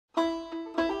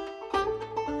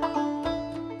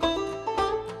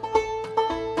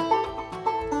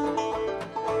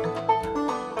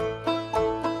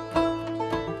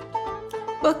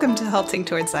Welcome to Halting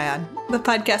Towards Zion, the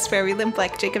podcast where we limp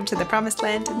like Jacob to the promised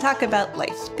land and talk about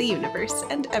life, the universe,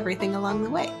 and everything along the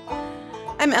way.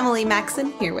 I'm Emily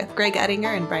Maxon, here with Greg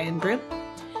Ettinger and Brian Broom.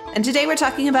 And today we're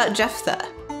talking about Jephthah.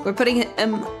 We're putting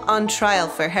him on trial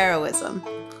for heroism.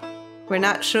 We're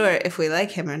not sure if we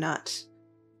like him or not.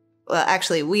 Well,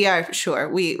 actually, we are sure.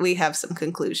 We have some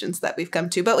conclusions that we've come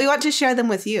to, but we want to share them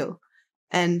with you.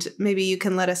 And maybe you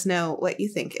can let us know what you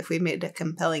think if we made a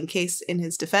compelling case in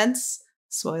his defense.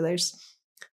 Spoilers.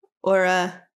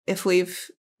 Or if we've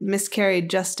miscarried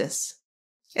justice.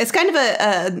 It's kind of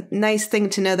a nice thing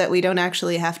to know that we don't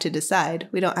actually have to decide.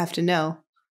 We don't have to know.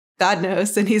 God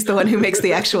knows, and he's the one who makes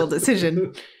the actual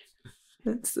decision.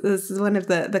 This is one of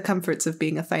the comforts of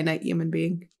being a finite human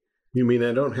being. You mean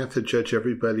I don't have to judge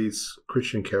everybody's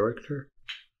Christian character?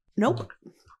 Nope.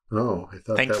 Oh, I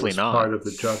thought that was part of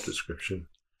the job description.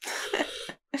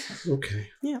 Okay.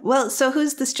 Yeah. Well, so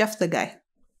who's this Jephthah guy?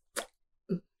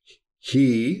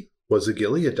 He was a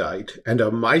Gileadite and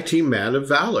a mighty man of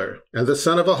valor and the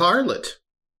son of a harlot.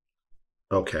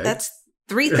 Okay. That's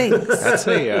three things. That's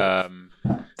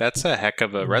a heck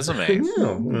of a resume.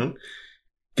 Yeah.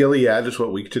 Gilead is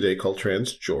what we today call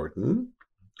Transjordan.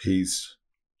 He's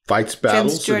fights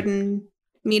battles. Transjordan,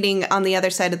 meaning on the other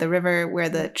side of the river where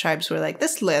the tribes were like,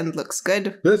 this land looks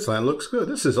good. This land looks good.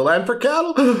 This is a land for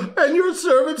cattle, and your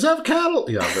servants have cattle.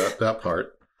 Yeah, that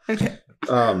part. Okay.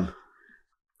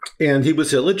 And he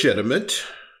was illegitimate.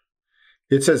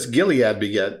 It says Gilead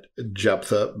begat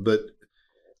Jephthah, but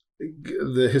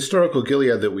the historical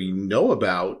Gilead that we know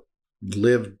about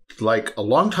lived like a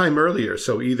long time earlier.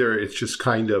 So either it's just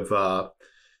kind of,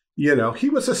 he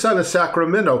was a son of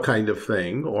Sacramento kind of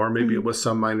thing, or maybe it was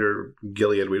some minor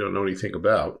Gilead we don't know anything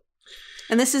about.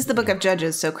 And this is the book of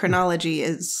Judges, so chronology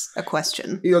is a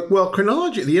question. Yeah, well,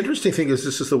 chronology, the interesting thing is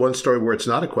this is the one story where it's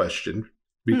not a question,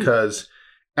 because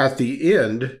at the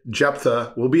end,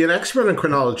 Jephthah will be an expert in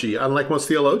chronology, unlike most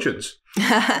theologians,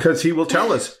 because he will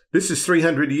tell us this is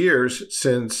 300 years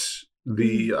since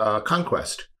the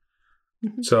conquest.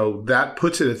 So that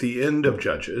puts it at the end of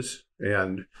Judges,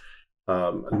 and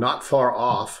not far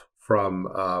off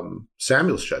from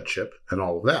Samuel's judgeship and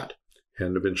all of that,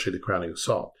 and eventually the crowning of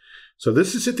Saul. So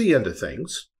this is at the end of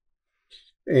things,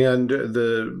 and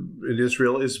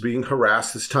Israel is being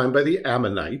harassed this time by the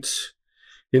Ammonites.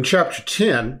 In chapter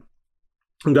 10,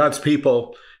 God's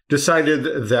people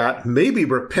decided that maybe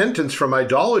repentance from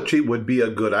idolatry would be a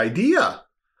good idea.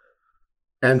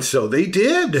 And so they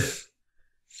did.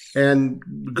 And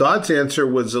God's answer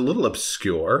was a little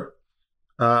obscure.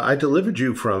 I delivered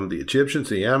you from the Egyptians,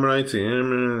 the Ammonites,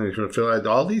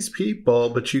 all these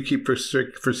people, but you keep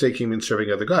forsaking me and serving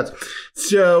other gods.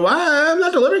 So I'm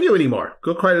not delivering you anymore.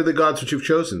 Go cry to the gods which you've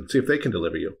chosen. See if they can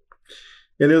deliver you.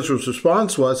 And Israel's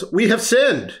response was, we have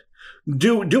sinned.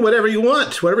 Do whatever you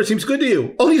want, whatever seems good to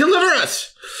you. Only deliver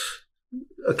us.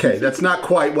 Okay, that's not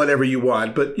quite whatever you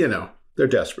want, but, they're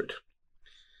desperate.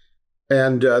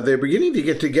 And they're beginning to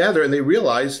get together, and they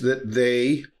realize that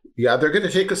they're going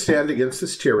to take a stand against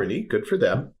this tyranny. Good for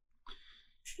them.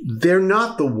 They're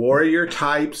not the warrior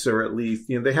types, or at least,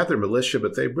 they have their militia,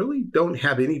 but they really don't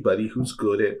have anybody who's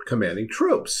good at commanding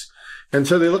troops. And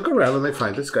so they look around and they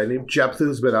find this guy named Jephthah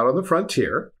who's been out on the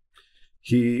frontier.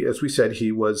 He, as we said,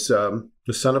 he was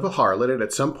the son of a harlot, and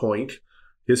at some point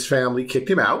his family kicked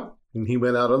him out, and he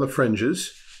went out on the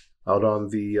fringes, out on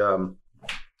the,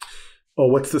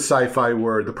 what's the sci-fi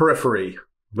word? The periphery,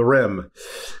 the rim,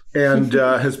 and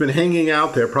has been hanging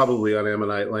out there probably on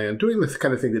Ammonite land, doing the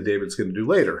kind of thing that David's going to do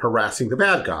later, harassing the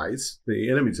bad guys, the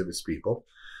enemies of his people.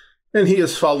 And he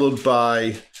is followed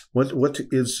by, what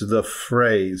is the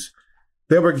phrase?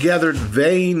 There were gathered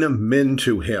vain men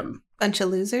to him. Bunch of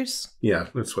losers? Yeah,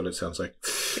 that's what it sounds like.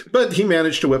 But he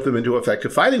managed to whip them into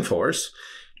effective fighting force.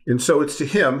 And so it's to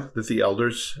him that the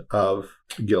elders of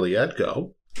Gilead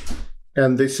go.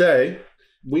 And they say,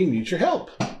 we need your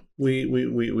help. We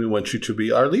want you to be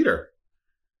our leader.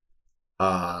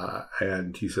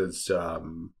 And he says,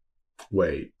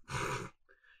 wait.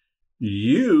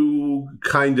 You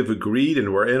kind of agreed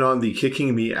and were in on the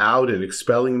kicking me out and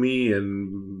expelling me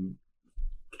and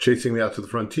chasing me out to the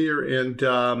frontier, and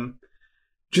I'm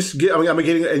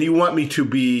getting, and you want me to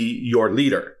be your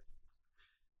leader?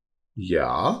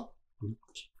 Yeah, we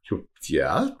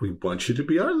want you to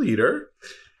be our leader,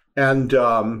 and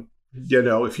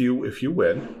if you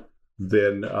win,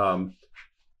 then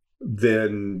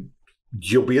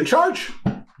you'll be in charge.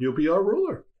 You'll be our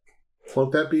ruler.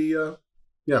 Won't that be?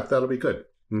 Yeah, that'll be good.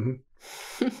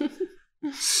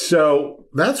 So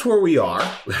that's where we are.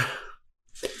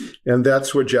 And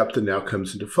that's where Jephthah now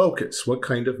comes into focus. What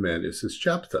kind of man is this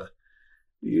Jephthah?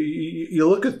 you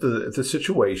look at the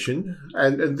situation,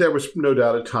 and there was no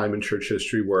doubt a time in church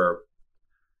history where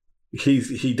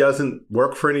he doesn't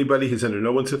work for anybody. He's under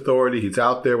no one's authority. He's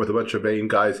out there with a bunch of vain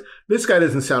guys. This guy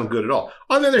doesn't sound good at all.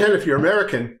 On the other hand, if you're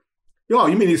American, you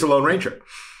mean he's a Lone Ranger?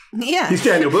 Yeah, he's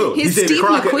Daniel Boone. He's David Steve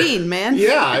Crockett. McQueen, man.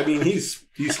 Yeah, I mean he's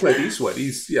Clint Eastwood.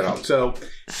 He's so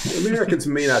Americans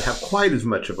may not have quite as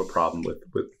much of a problem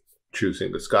with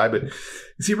choosing this guy, but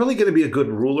is he really going to be a good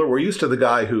ruler? We're used to the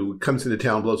guy who comes into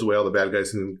town, blows away all the bad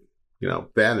guys, and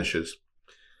vanishes.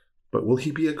 But will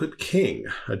he be a good king,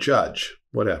 a judge,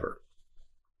 whatever?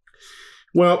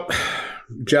 Well,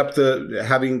 Jephthah,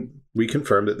 having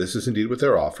reconfirmed that this is indeed what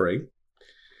they're offering,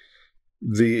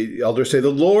 the elders say, "The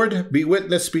Lord be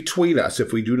witness between us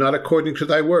if we do not according to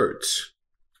thy words."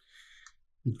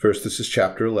 First, this is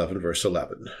chapter 11, verse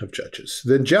 11 of Judges.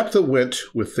 Then Jephthah went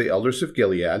with the elders of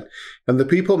Gilead, and the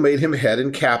people made him head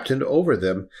and captain over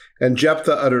them, and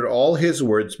Jephthah uttered all his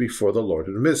words before the Lord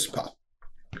in Mizpah.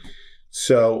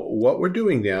 So what we're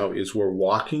doing now is we're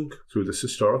walking through this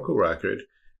historical record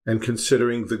and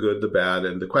considering the good, the bad,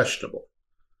 and the questionable.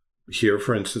 Here,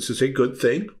 for instance, is a good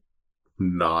thing.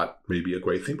 Not maybe a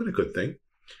great thing, but a good thing.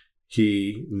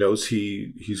 He knows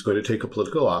he's going to take a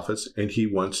political office, and he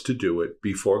wants to do it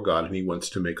before God, and he wants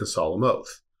to make a solemn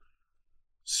oath.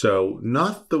 So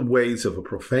not the ways of a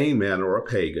profane man or a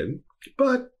pagan,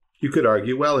 but you could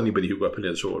argue, well, anybody who grew up in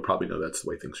Israel would probably know that's the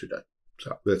way things are done.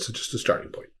 So that's just a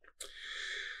starting point.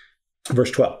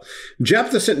 Verse 12,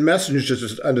 Jephthah sent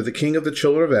messengers unto the king of the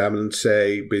children of Ammon and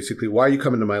say, basically, why are you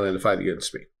coming to my land to fight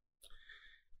against me?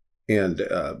 And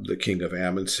the king of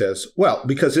Ammon says, well,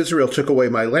 because Israel took away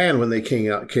my land when they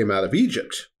came out of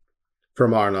Egypt,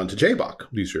 from Arnon to Jabbok.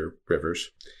 These are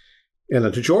rivers. And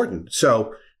unto Jordan.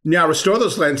 So now restore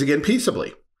those lands again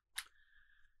peaceably.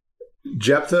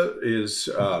 Jephthah is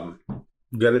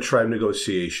going to try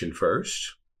negotiation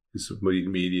first. His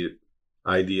immediate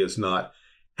idea is not,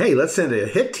 hey, let's send a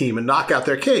hit team and knock out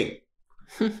their king.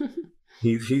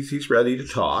 He's ready to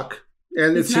talk.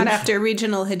 And it's not after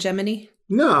regional hegemony?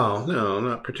 No,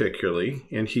 not particularly.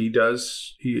 And he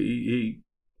gets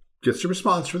a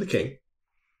response from the king,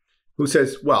 who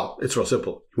says, well, it's real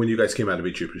simple. When you guys came out of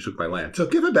Egypt, you took my land. So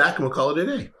give it back and we'll call it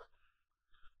a day.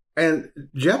 And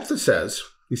Jephthah says,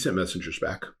 he sent messengers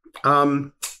back,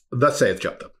 thus saith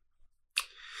Jephthah.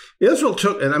 Israel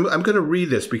took, and I'm going to read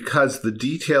this because the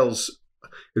details,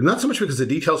 not so much because the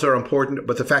details are important,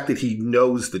 but the fact that he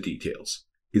knows the details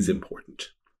is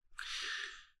important.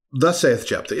 Thus saith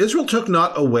Jephthah, Israel took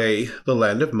not away the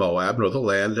land of Moab, nor the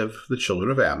land of the children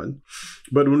of Ammon.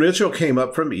 But when Israel came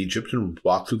up from Egypt and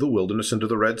walked through the wilderness into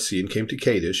the Red Sea and came to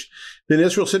Kadesh, then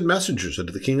Israel sent messengers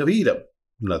unto the king of Edom,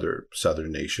 another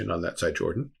southern nation on that side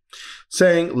Jordan,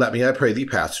 saying, let me, I pray thee,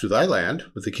 pass through thy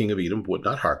land. But the king of Edom would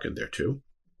not hearken thereto.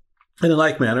 And in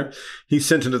like manner, he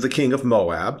sent unto the king of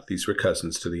Moab, these were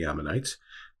cousins to the Ammonites,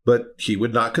 but he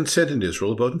would not consent, and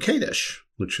Israel abode in Kadesh,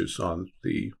 which is on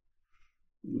the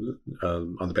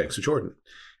banks of Jordan.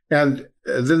 And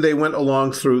then they went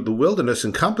along through the wilderness,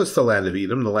 encompassed the land of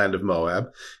Edom, the land of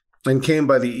Moab, and came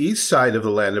by the east side of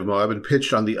the land of Moab and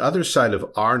pitched on the other side of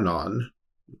Arnon,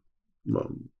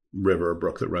 river, a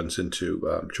brook that runs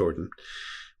into Jordan,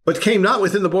 but came not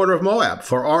within the border of Moab,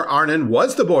 for Arnon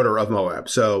was the border of Moab.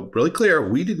 So really clear,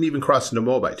 we didn't even cross into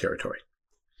Moabite territory.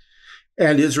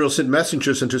 And Israel sent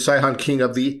messengers unto Sihon, king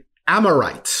of the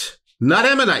Amorites, not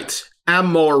Ammonites,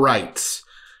 Amorites,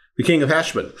 the king of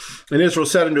Heshbon. And Israel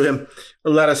said unto him,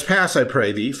 let us pass, I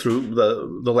pray thee, through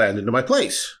the land into my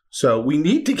place. So we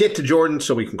need to get to Jordan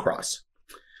so we can cross.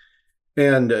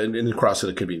 And cross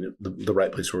it could be the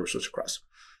right place where we're supposed to cross.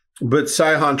 But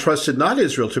Sihon trusted not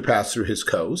Israel to pass through his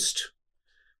coast.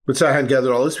 But Sihon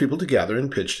gathered all his people together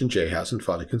and pitched in Jahaz and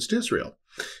fought against Israel.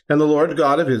 And the Lord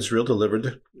God of Israel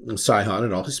delivered Sihon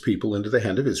and all his people into the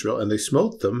hand of Israel, and they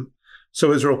smote them.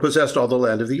 So Israel possessed all the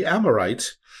land of the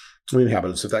Amorites, the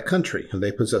inhabitants of that country. And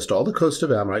they possessed all the coast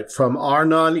of Amorite, from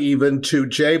Arnon even to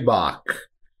Jabbok,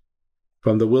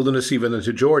 from the wilderness even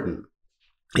unto Jordan.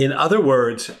 In other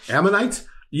words, Ammonites,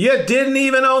 you didn't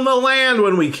even own the land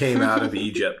when we came out of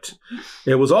Egypt.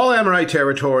 It was all Amorite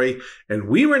territory, and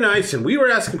we were nice, and we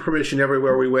were asking permission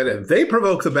everywhere we went, and they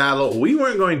provoked the battle. We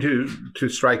weren't going to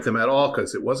strike them at all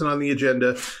because it wasn't on the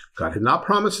agenda. God had not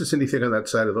promised us anything on that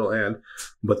side of the land,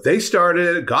 but they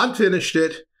started it. God finished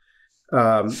it.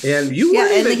 And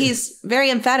he's very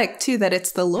emphatic too that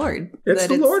it's the Lord. It's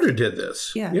the Lord who did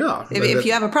this. Yeah. If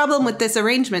you have a problem with this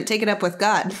arrangement, take it up with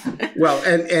God. Well,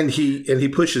 and he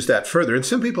pushes that further. And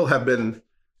some people have been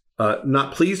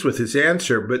not pleased with his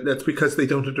answer, but that's because they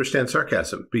don't understand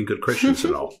sarcasm, being good Christians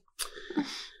and all.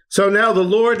 So now the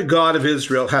Lord God of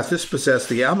Israel hath dispossessed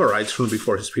the Amorites from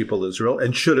before his people Israel,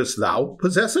 and shouldest thou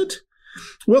possess it?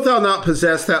 Wilt thou not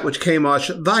possess that which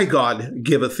Chemosh thy God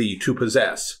giveth thee to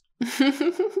possess?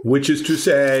 Which is to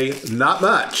say, not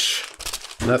much.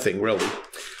 Nothing, really.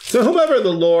 So whomever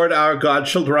the Lord our God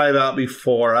shall drive out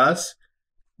before us,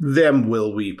 them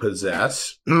will we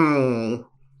possess. Don't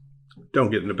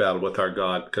get in a battle with our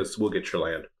God, because we'll get your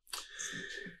land.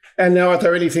 And now, art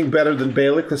there anything better than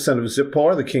Balak, the son of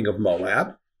Zippor, the king of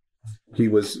Moab? He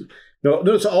was... No,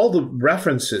 notice all the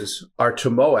references are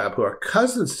to Moab, who are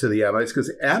cousins to the Ammonites,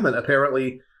 because Ammon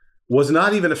apparently was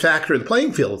not even a factor in the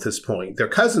playing field at this point. Their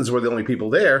cousins were the only people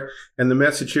there, and the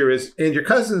message here is, and your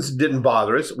cousins didn't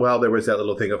bother us. Well, there was that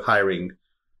little thing of hiring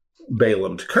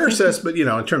Balaam to curse us, but, you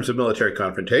know, in terms of military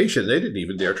confrontation, they didn't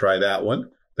even dare try that one.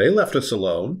 They left us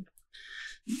alone.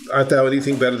 Art thou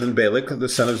anything better than Balak, the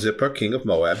son of Zippor, king of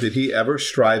Moab? Did he ever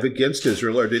strive against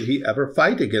Israel, or did he ever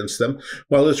fight against them,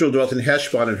 while Israel dwelt in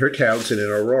Heshbon and her towns, and in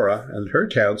Aurora and her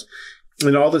towns,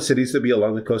 and all the cities that be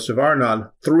along the coast of Arnon?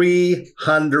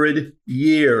 300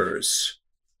 years.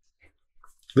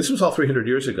 This was all 300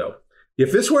 years ago.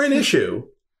 If this were an issue,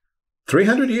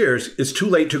 300 years is too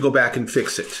late to go back and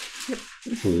fix it.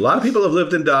 A lot of people have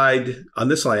lived and died on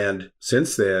this land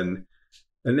since then.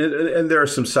 And there are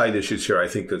some side issues here I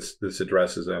think this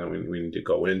addresses, and we need to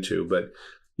go into. But,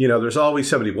 you know, there's always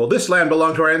somebody, well, this land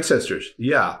belonged to our ancestors.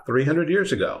 Yeah, 300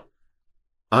 years ago.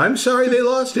 I'm sorry they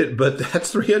lost it, but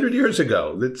that's 300 years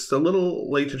ago. It's a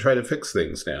little late to try to fix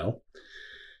things now.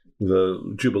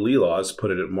 The Jubilee laws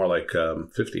put it at more like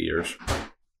 50 years.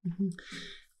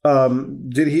 Mm-hmm.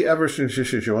 Did he ever...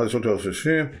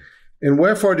 And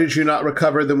wherefore did you not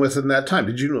recover them within that time?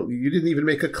 You didn't even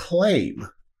make a claim.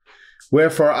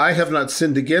 Wherefore I have not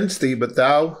sinned against thee, but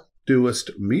thou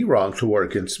doest me wrong to war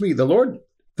against me. The Lord,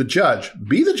 the judge,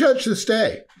 be the judge this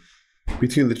day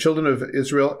between the children of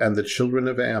Israel and the children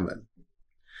of Ammon.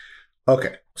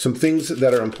 Okay, some things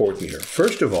that are important here.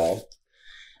 First of all,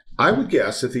 I would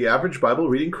guess that the average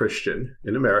Bible-reading Christian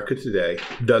in America today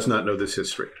does not know this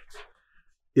history.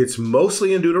 It's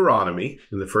mostly in Deuteronomy,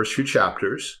 in the first few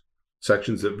chapters,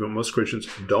 sections that most Christians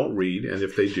don't read, and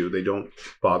if they do, they don't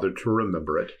bother to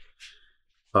remember it.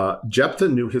 Jephthah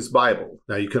knew his Bible.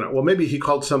 Now you can, well, maybe he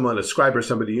called someone a scribe or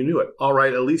somebody who knew it. All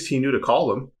right, at least he knew to call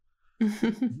them.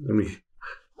 I mean,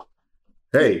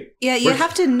 hey. Yeah, you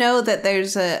have to know that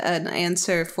there's an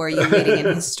answer for you reading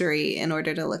in history in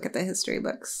order to look at the history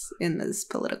books in this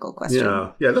political question.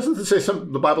 Yeah. Doesn't it say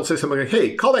the Bible says something like,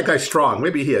 "Hey, call that guy strong.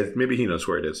 Maybe he knows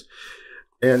where it is."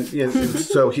 And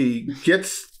so he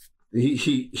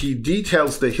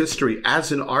details the history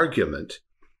as an argument.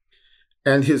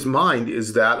 And his mind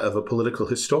is that of a political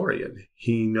historian.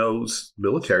 He knows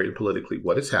military and politically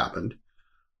what has happened,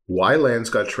 why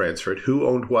lands got transferred, who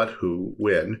owned what, who,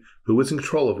 when, who was in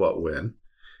control of what, when.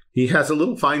 He has a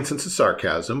little fine sense of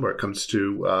sarcasm where it comes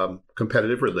to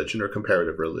competitive religion or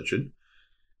comparative religion.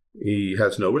 He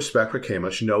has no respect for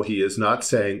Chemosh. No, he is not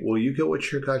saying, well, you get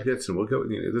what your God gets, and we'll go.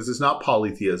 This is not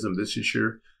polytheism. This is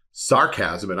your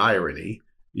sarcasm and irony.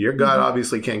 Your God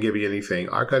obviously can't give you anything.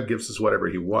 Our God gives us whatever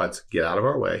he wants. Get out of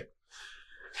our way.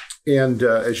 And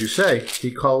as you say,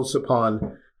 he calls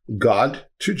upon God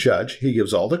to judge. He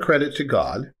gives all the credit to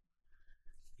God.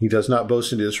 He does not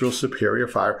boast in Israel's superior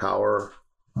firepower,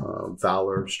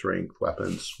 valor, strength,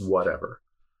 weapons, whatever.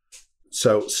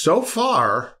 So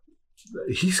far,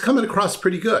 he's coming across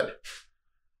pretty good.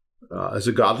 As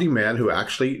a godly man who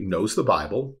actually knows the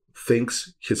Bible,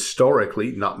 thinks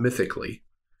historically, not mythically,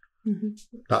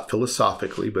 not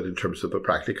philosophically, but in terms of the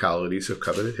practicalities of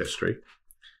covenant history,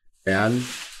 and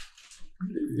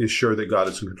is sure that God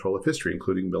is in control of history,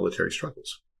 including military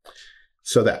struggles.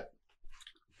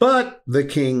 But the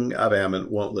king of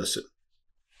Ammon won't listen.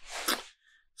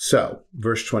 So,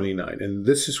 verse 29, and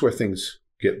this is where things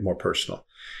get more personal.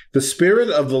 The Spirit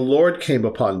of the Lord came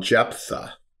upon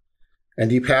Jephthah,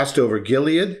 and he passed over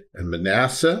Gilead and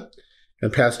Manasseh,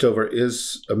 and passed over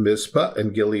Mizpah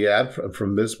and Gilead.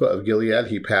 From Mizpah of Gilead,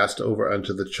 he passed over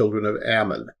unto the children of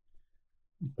Ammon.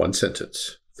 One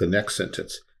sentence. The next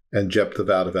sentence. And Jephthah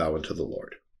vowed a vow unto the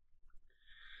Lord.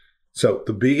 So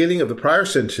the beginning of the prior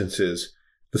sentence is,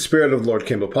 the Spirit of the Lord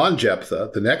came upon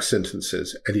Jephthah. The next sentence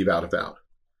is, and he vowed a vow.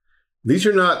 These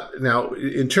are not, now,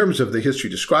 in terms of the history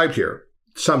described here,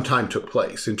 some time took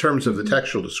place. In terms of the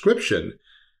textual description,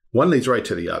 one leads right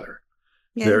to the other.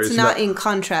 Yeah, it's not in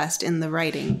contrast in the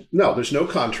writing. No, there's no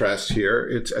contrast here.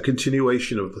 It's a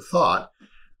continuation of the thought.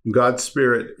 God's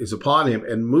Spirit is upon him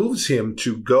and moves him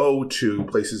to go to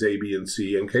places A, B, and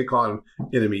C and take on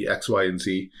enemy X, Y, and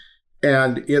Z.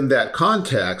 And in that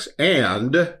context,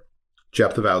 and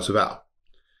Jephthah vows a vow.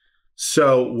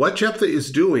 So what Jephthah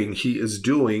is doing, he is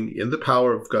doing in the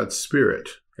power of God's Spirit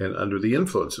and under the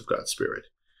influence of God's Spirit.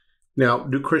 Now,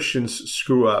 do Christians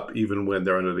screw up even when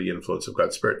they're under the influence of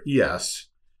God's Spirit? Yes.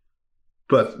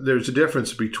 But there's a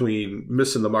difference between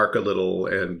missing the mark a little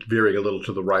and veering a little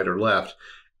to the right or left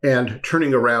and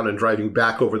turning around and driving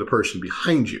back over the person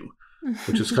behind you,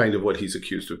 which is kind of what he's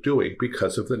accused of doing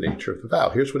because of the nature of the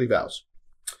vow. Here's what he vows.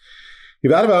 He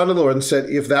vowed a vow to the Lord and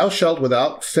said, if thou shalt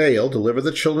without fail deliver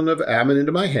the children of Ammon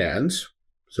into my hands.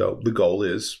 So the goal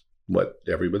is what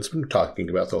everyone's been talking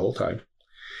about the whole time.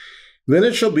 Then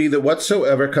it shall be that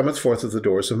whatsoever cometh forth of the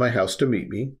doors of my house to meet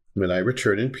me, when I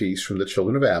return in peace from the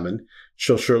children of Ammon,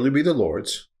 shall surely be the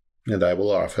Lord's, and I will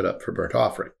offer it up for burnt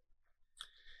offering.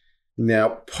 Now,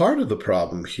 part of the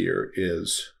problem here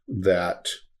is that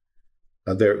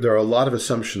there are a lot of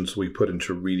assumptions we put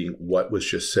into reading what was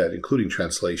just said, including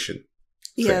translation.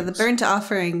 Yeah, things. the burnt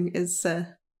offering is,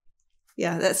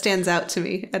 that stands out to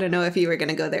me. I don't know if you were going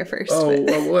to go there first. Oh,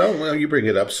 well, you bring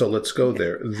it up, so let's go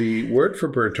there. The word for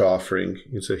burnt offering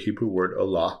is a Hebrew word,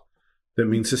 olah, that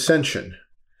means ascension.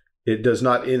 It does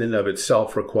not in and of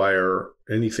itself require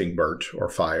anything burnt or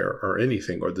fire or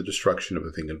anything or the destruction of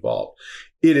a thing involved.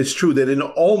 It is true that in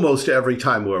almost every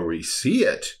time where we see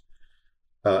it,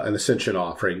 an ascension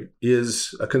offering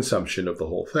is a consumption of the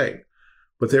whole thing.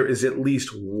 But there is at least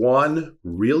one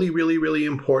really, really, really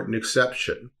important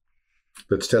exception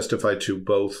that's testified to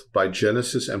both by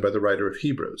Genesis and by the writer of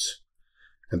Hebrews.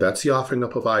 And that's the offering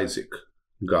up of Isaac.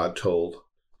 God told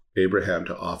Abraham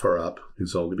to offer up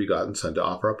his only begotten son, to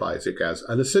offer up Isaac as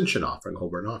an ascension offering, a whole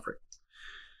burnt offering.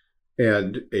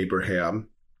 And Abraham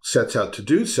sets out to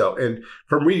do so. And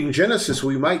from reading Genesis,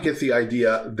 we might get the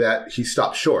idea that he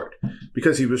stopped short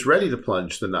because he was ready to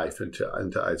plunge the knife into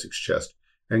Isaac's chest,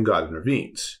 and God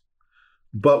intervenes.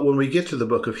 But when we get to the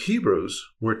book of Hebrews,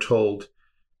 we're told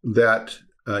that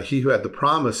he who had the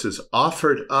promises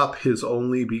offered up his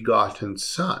only begotten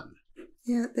son.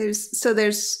 Yeah, there's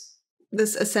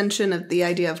this ascension of the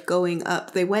idea of going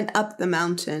up. They went up the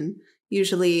mountain.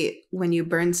 Usually when you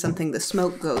burn something, the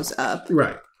smoke goes up.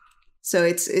 Right. So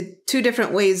it's two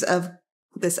different ways of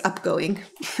this upgoing,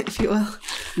 if you will.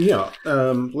 Yeah.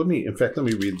 Let me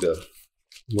read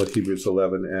what Hebrews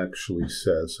 11 actually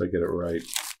says, so I get it right.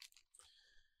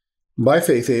 By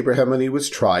faith, Abraham, when he was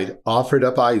tried, offered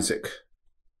up Isaac.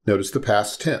 Notice the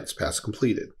past tense, past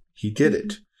completed. He did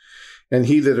it. And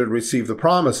he that had received the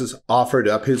promises offered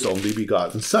up his only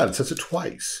begotten son. It says it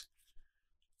twice.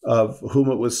 Of whom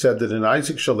it was said that in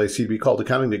Isaac shall thy seed be called,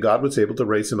 accounting that God was able to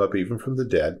raise him up even from the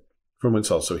dead, from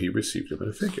whence also he received him in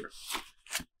a figure.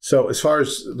 So as far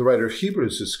as the writer of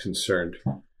Hebrews is concerned,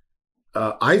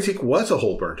 Isaac was a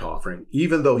whole burnt offering,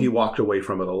 even though he walked away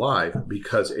from it alive,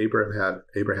 because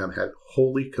Abraham had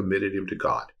wholly committed him to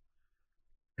God.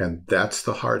 And that's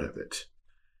the heart of it.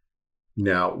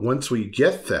 Now, once we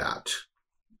get that,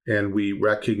 and we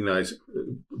recognize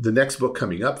the next book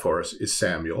coming up for us is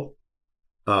Samuel,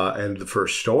 and the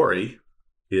first story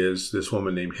is this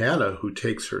woman named Hannah who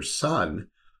takes her son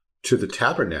to the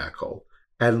tabernacle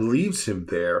and leaves him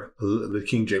there, the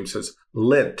King James says,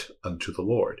 lent unto the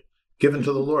Lord, given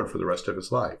to the Lord for the rest of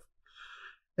his life.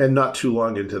 And not too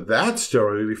long into that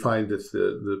story, we find that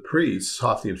the priests,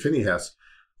 Hophni and Phinehas,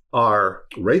 are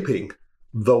raping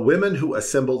the women who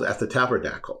assembled at the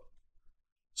tabernacle.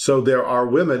 So there are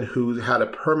women who had a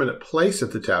permanent place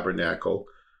at the tabernacle,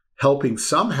 helping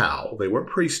somehow. They weren't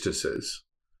priestesses,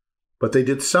 but they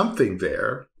did something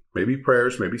there, maybe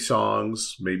prayers, maybe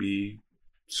songs, maybe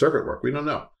servant work, we don't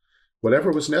know.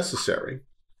 Whatever was necessary.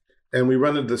 And we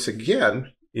run into this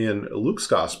again in Luke's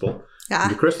gospel. I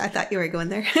thought you were going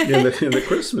there. in the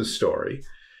Christmas story,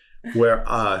 where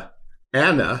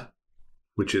Anna,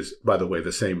 which is, by the way,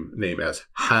 the same name as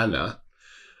Hannah,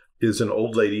 is an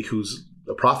old lady who's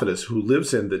a prophetess who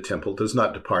lives in the temple, does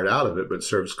not depart out of it, but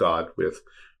serves God with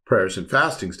prayers and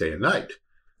fastings day and night.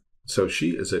 So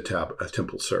she is a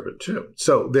temple servant too.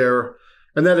 So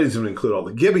and that doesn't include all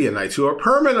the Gibeonites who are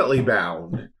permanently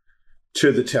bound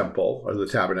to the temple or the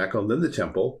tabernacle and then the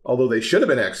temple, although they should have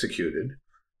been executed,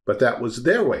 but that was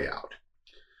their way out.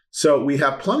 So we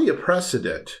have plenty of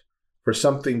precedent for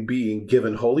something being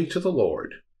given wholly to the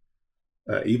Lord,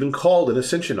 even called an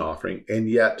ascension offering, and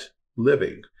yet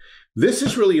living. This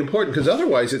is really important because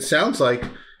otherwise it sounds like,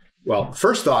 well,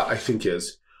 first thought I think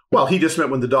is, well, he just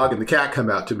meant when the dog and the cat come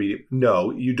out to meet him.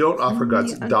 No, you don't offer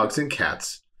God's dogs and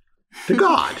cats to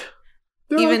God.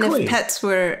 They're even unclean. if pets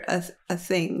were a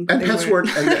thing. And pets weren't,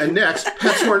 and next,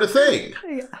 pets weren't a thing.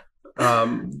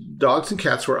 Yeah. Dogs and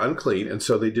cats were unclean, and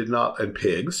so they did not, and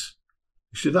pigs,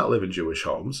 you should not live in Jewish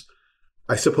homes.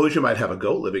 I suppose you might have a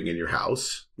goat living in your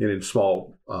house. And in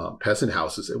small peasant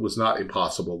houses, it was not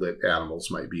impossible that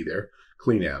animals might be there,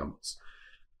 clean animals.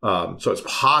 So it's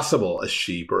possible a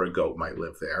sheep or a goat might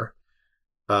live there.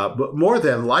 But more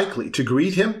than likely, to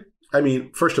greet him, I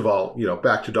mean, first of all,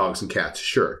 back to dogs and cats.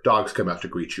 Sure, dogs come out to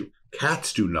greet you.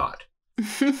 Cats do not.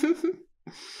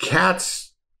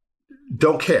 Cats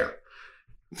don't care.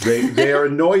 They are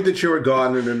annoyed that you are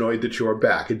gone and annoyed that you are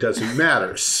back. It doesn't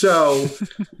matter. So,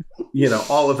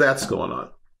 all of that's going on.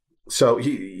 So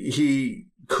he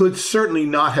could certainly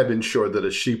not have been sure that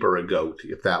a sheep or a goat,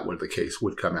 if that were the case,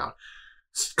 would come out.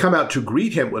 Come out to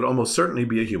greet him would almost certainly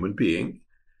be a human being,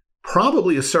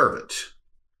 probably a servant.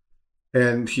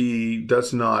 And he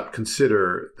does not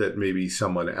consider that maybe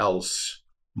someone else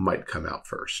might come out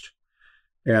first.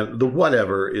 And the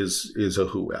whatever is a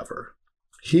whoever.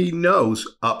 He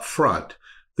knows up front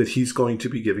that he's going to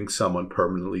be giving someone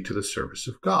permanently to the service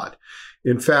of God.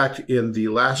 In fact, in the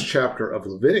last chapter of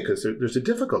Leviticus, there's a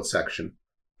difficult section.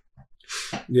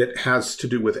 It has to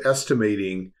do with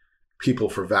estimating people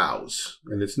for vows.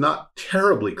 And it's not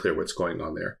terribly clear what's going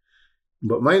on there.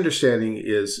 But my understanding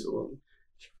is,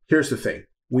 here's the thing.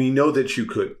 We know that you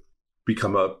could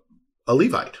become a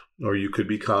Levite, or you could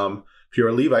become, if you're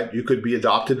a Levite, you could be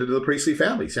adopted into the priestly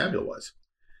family. Samuel was.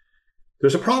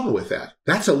 There's a problem with that.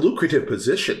 That's a lucrative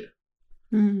position.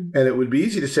 And it would be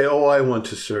easy to say, oh, I want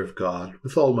to serve God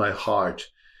with all my heart.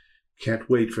 Can't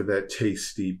wait for that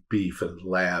tasty beef and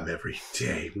lamb every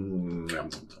day.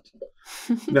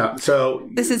 No, so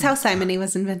this is how simony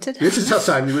was invented. This is how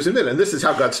simony was invented. And this is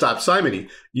how God stopped simony.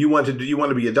 You want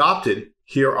to be adopted.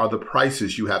 Here are the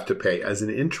prices you have to pay as an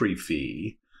entry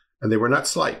fee. And they were not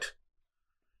slight.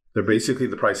 They're basically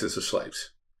the prices of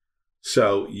slaves.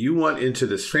 So you want into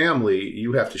this family,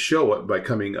 you have to show it by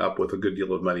coming up with a good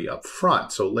deal of money up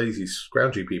front. So lazy,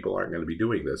 scroungy people aren't going to be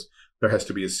doing this. There has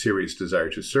to be a serious desire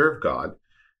to serve God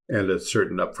and a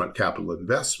certain upfront capital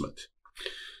investment.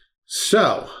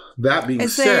 So that being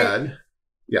said,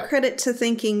 credit to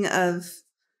thinking of,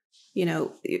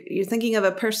 you're thinking of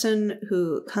a person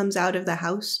who comes out of the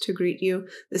house to greet you.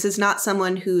 This is not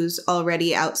someone who's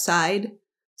already outside.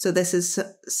 So this is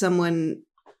someone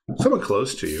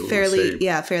close to you.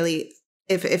 Fairly,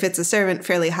 if it's a servant,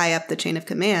 fairly high up the chain of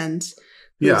command.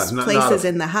 Yeah, places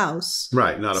in the house.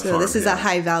 Right, not a farm. So this is a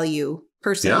high value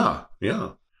person.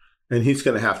 Yeah. And he's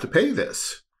going to have to pay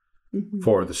this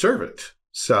for the servant.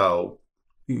 So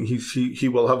he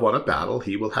will have won a battle.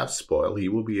 He will have spoil. He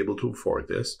will be able to afford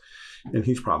this. And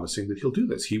he's promising that he'll do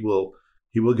this. He will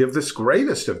give this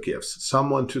greatest of gifts,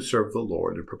 someone to serve the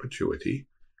Lord in perpetuity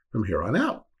from here on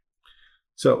out.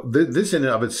 So this in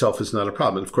and of itself is not a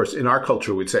problem. And of course, in our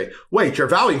culture, we'd say, wait, you're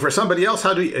vowing for somebody else?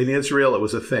 How do you? In Israel, it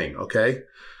was a thing, okay?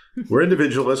 We're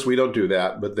individualists. We don't do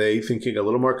that. But they, thinking a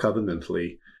little more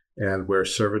covenantally, and where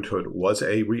servanthood was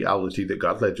a reality that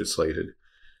God legislated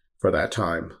for that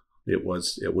time, it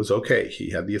was okay.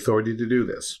 He had the authority to do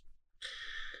this.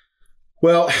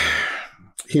 Well,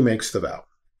 he makes the vow.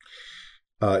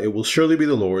 It will surely be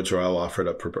the Lord's, or I'll offer it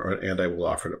up I will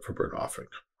offer it up for burnt offering.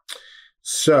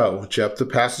 So Jephthah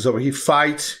passes over. He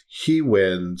fights. He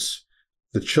wins.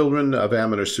 The children of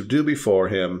Ammon are subdued before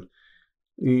him.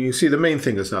 You see, the main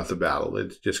thing is not the battle.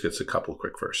 It just gets a couple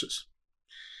quick verses.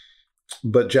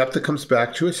 But Jephthah comes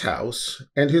back to his house,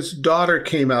 and his daughter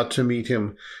came out to meet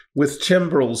him with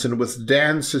timbrels and with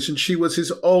dances, and she was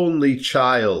his only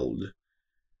child.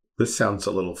 This sounds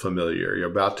a little familiar.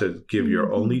 You're about to give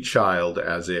your only child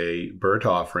as a burnt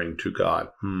offering to God.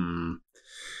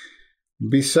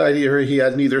 Beside her, he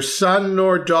had neither son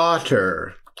nor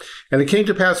daughter. And it came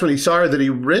to pass when he saw her that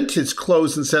he rent his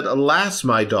clothes and said, Alas,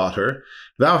 my daughter,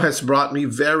 thou hast brought me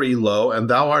very low, and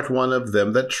thou art one of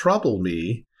them that trouble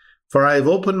me. For I have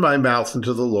opened my mouth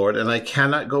unto the Lord, and I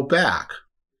cannot go back.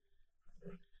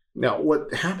 Now,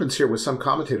 what happens here with some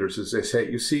commentators is they say,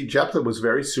 you see, Jephthah was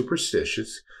very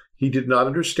superstitious. He did not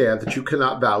understand that you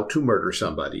cannot vow to murder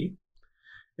somebody.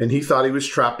 And he thought he was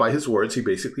trapped by his words. He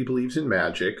basically believes in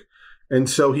magic. And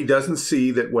so he doesn't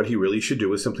see that what he really should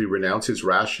do is simply renounce his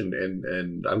rash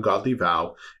and ungodly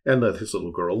vow and let his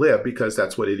little girl live, because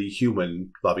that's what any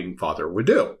human loving father would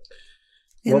do.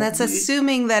 And that's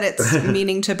assuming that it's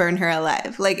meaning to burn her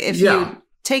alive. Like, if you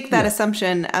take that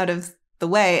assumption out of the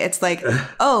way, it's like,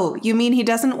 oh, you mean he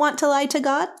doesn't want to lie to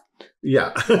God?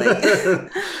 Yeah.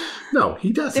 No,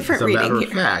 he doesn't. Different reading. As a matter here.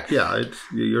 of fact,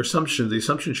 the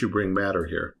assumptions you bring matter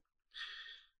here.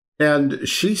 And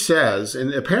she says,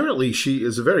 and apparently she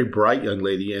is a very bright young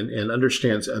lady and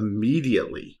understands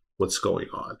immediately what's going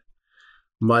on.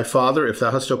 My father, if thou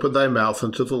hast opened thy mouth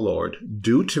unto the Lord,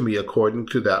 do to me according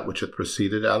to that which hath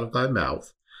proceeded out of thy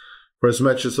mouth. For as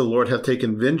much as the Lord hath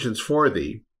taken vengeance for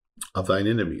thee of thine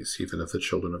enemies, even of the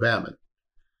children of Ammon.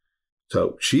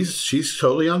 So she's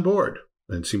totally on board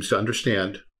and seems to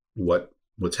understand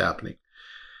what's happening.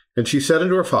 And she said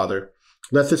unto her father,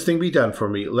 let this thing be done for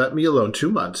me. Let me alone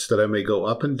 2 months, that I may go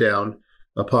up and down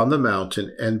upon the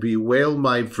mountain and bewail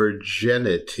my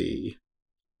virginity,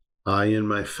 I and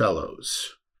my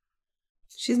fellows.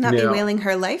 She's not bewailing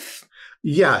her life?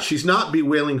 Yeah, she's not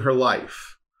bewailing her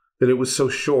life, that it was so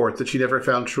short, that she never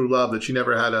found true love, that she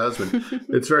never had a husband.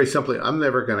 It's very simply, I'm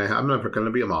never going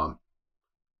to be a mom.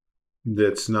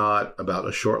 That's not about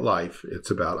a short life.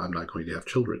 It's about, I'm not going to have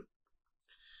children.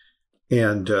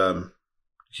 And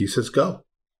he says, go.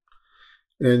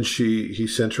 And he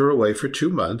sent her away for 2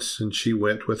 months, and she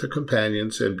went with her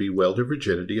companions and bewailed her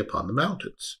virginity upon the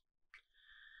mountains.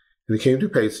 And it came to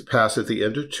pass at the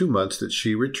end of 2 months that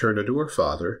she returned unto her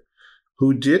father,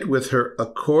 who did with her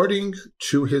according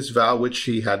to his vow which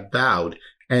he had vowed,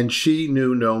 and she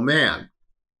knew no man.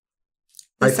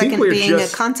 The second being a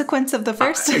consequence of the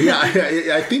first?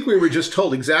 I think we were just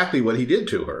told exactly what he did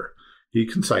to her. He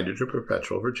consigned her to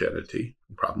perpetual virginity,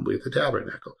 probably at the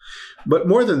tabernacle. But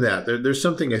more than that, there's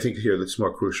something I think here that's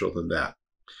more crucial than that.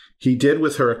 He did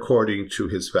with her according to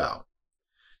his vow.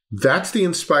 That's the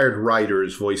inspired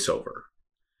writer's voiceover.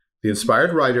 The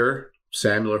inspired writer,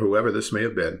 Samuel or whoever this may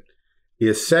have been,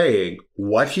 is saying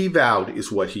what he vowed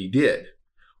is what he did.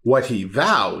 What he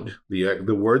vowed,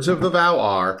 the words of the vow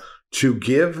are to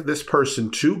give this person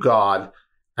to God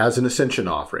as an ascension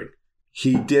offering.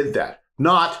 He did that.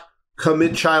 Not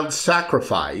commit child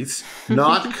sacrifice,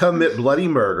 not commit bloody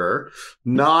murder,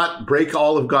 not break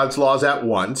all of God's laws at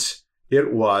once.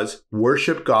 It was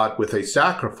worship God with a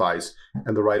sacrifice.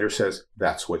 And the writer says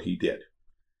that's what he did.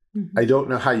 Mm-hmm. I don't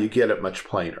know how you get it much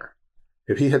plainer.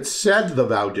 If he had said the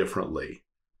vow differently,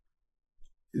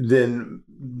 then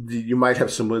you might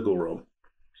have some wiggle room.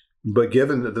 But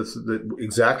given that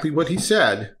exactly what he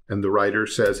said, and the writer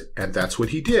says, and that's what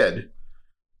he did,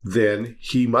 then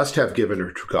he must have given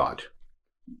her to God.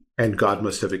 And God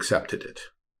must have accepted it.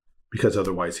 Because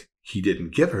otherwise, he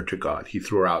didn't give her to God. He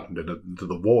threw her out into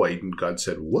the void, and God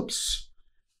said, whoops,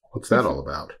 what's that all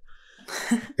about?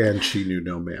 And she knew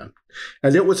no man.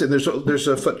 And there's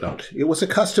a footnote. It was a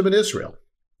custom in Israel.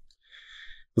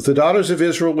 But the daughters of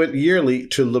Israel went yearly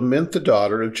to lament the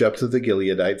daughter of Jephthah the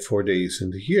Gileadite 4 days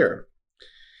in the year.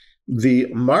 The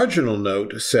marginal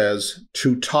note says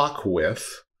to talk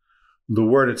with. The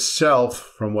word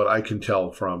itself, from what I can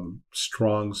tell from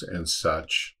Strong's and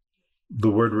such,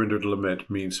 the word rendered lament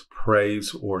means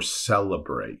praise or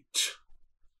celebrate.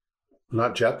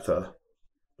 Not Jephthah,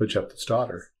 but Jephthah's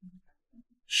daughter.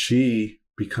 She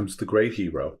becomes the great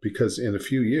hero because in a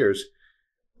few years,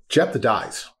 Jephthah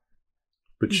dies.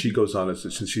 But she goes on,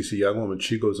 since she's a young woman,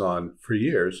 she goes on for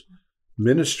years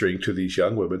ministering to these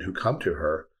young women who come to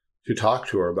her to talk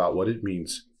to her about what it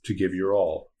means to give your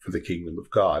all for the kingdom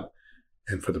of God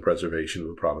and for the preservation of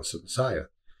the promise of Messiah.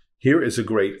 Here is a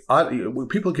great,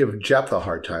 people give Jephthah a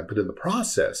hard time, but in the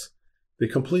process, they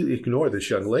completely ignore this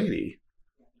young lady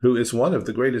who is one of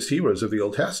the greatest heroes of the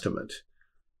Old Testament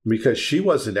because she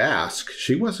wasn't asked,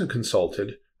 she wasn't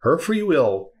consulted, her free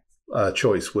will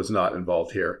choice was not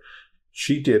involved here.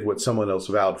 She did what someone else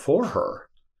vowed for her,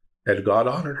 and God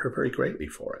honored her very greatly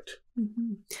for it.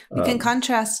 Mm-hmm. You can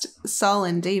contrast Saul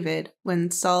and David when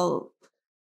Saul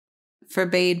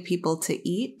forbade people to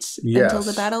eat until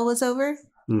the battle was over,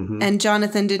 and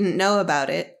Jonathan didn't know about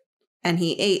it, and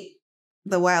he ate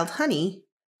the wild honey.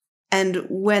 And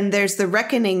when there's the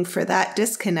reckoning for that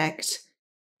disconnect,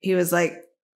 he was like,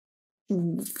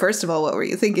 first of all, what were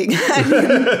you thinking? I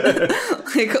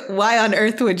mean, like, why on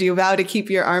earth would you vow to keep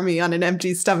your army on an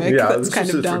empty stomach? Yeah, that's kind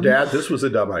of dumb. For Dad, this was a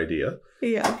dumb idea.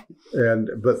 Yeah.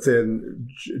 But then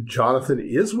Jonathan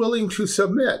is willing to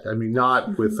submit. I mean,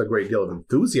 not with a great deal of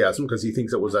enthusiasm because he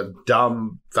thinks it was a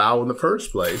dumb vow in the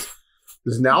first place.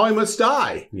 Because now I must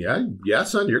die. Yeah,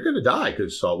 son, you're going to die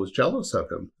because Saul was jealous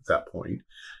of him at that point.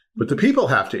 But the people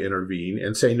have to intervene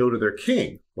and say no to their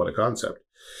king. What a concept.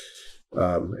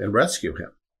 And rescue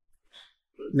him.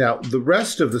 Now, the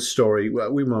rest of the story,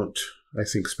 well, we won't, I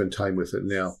think, spend time with it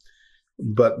now.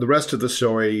 But the rest of the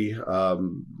story,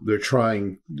 they're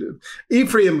trying.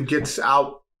 Ephraim gets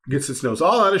its nose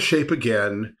all out of shape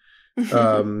again.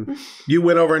 You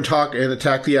went over and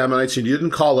attacked the Ammonites, and you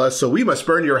didn't call us, so we must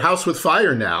burn your house with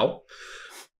fire now.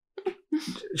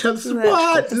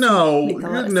 What?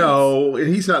 No.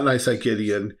 And he's not nice like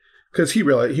Gideon. Because he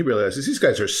realizes these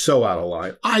guys are so out of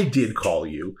line. I did call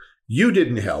you. You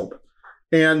didn't help.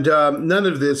 And none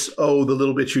of this, the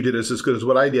little bit you did is as good as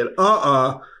what I did.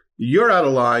 You're out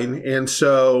of line. And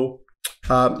so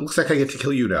looks like I get to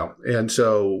kill you now. And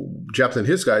so Jephthah and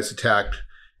his guys attacked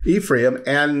Ephraim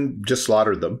and just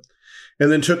slaughtered them.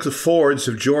 And then took the fords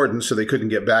of Jordan so they couldn't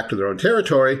get back to their own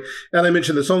territory. And I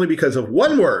mention this only because of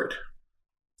one word.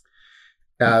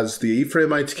 As the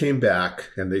Ephraimites came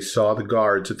back and they saw the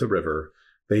guards at the river,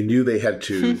 they knew they had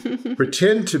to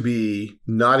pretend to be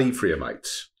not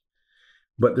Ephraimites.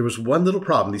 But there was one little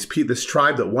problem. This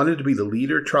tribe that wanted to be the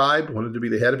leader tribe, wanted to be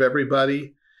the head of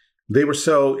everybody, they were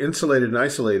so insulated and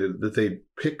isolated that they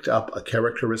picked up a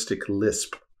characteristic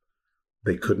lisp.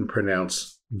 They couldn't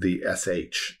pronounce the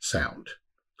SH sound.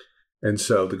 And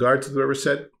so the guards of the river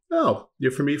said, "Oh,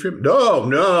 you're from Ephraim?" No,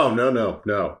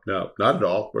 not at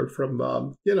all. We're from,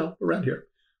 around here.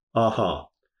 Uh-huh.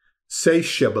 Say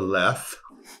Shibboleth.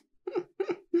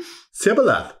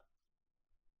 Shibboleth.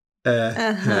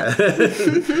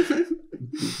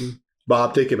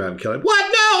 Bob, take him out and kill him.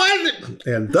 What?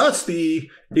 No! And thus the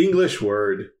English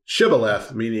word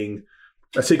Shibboleth, meaning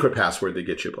a secret password that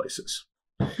gets you places.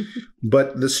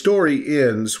 But the story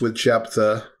ends with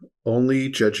Jephthah only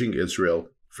judging Israel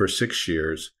for 6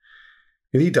 years,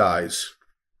 and he dies,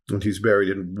 and he's buried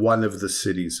in one of the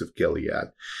cities of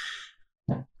Gilead.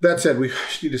 That said, we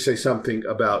need to say something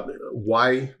about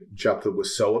why Jephthah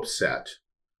was so upset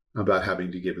about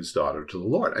having to give his daughter to the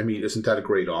Lord. I mean, isn't that a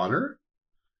great honor?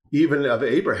 Even of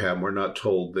Abraham, we're not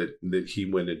told that he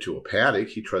went into a panic.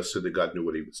 He trusted that God knew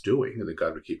what he was doing and that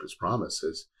God would keep his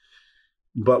promises.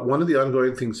 But one of the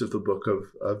ongoing things of the book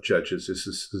of Judges is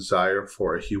this desire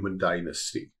for a human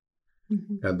dynasty.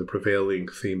 Mm-hmm. And the prevailing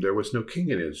theme, there was no king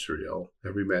in Israel.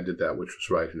 Every man did that which was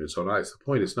right in his own eyes. The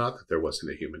point is not that there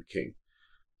wasn't a human king,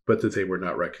 but that they were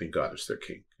not reckoning God as their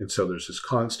king. And so there's this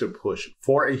constant push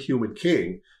for a human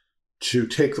king to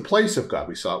take the place of God.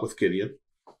 We saw it with Gideon.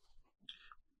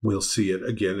 We'll see it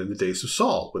again in the days of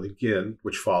Saul,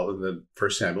 which follow, and then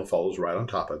 1 Samuel follows right on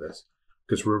top of this.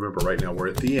 Because remember, right now we're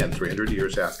at the end, 300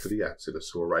 years after the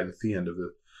Exodus. So we're right at the end of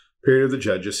the period of the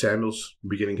Judges. Samuel's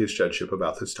beginning his judgeship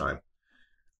about this time.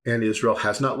 And Israel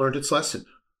has not learned its lesson.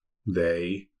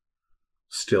 They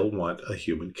still want a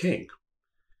human king.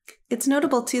 It's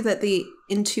notable, too, that the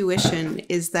intuition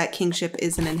is that kingship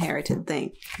is an inherited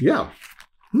thing. Yeah.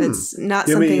 It's not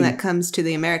something that comes to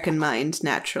the American mind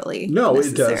naturally. No,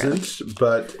 it doesn't.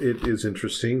 But it is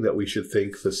interesting that we should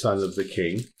think the son of the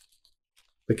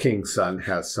king's son,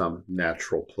 has some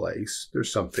natural place.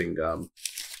 There's something,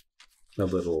 a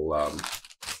little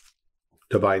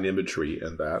divine imagery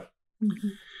in that.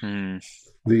 Mm-hmm.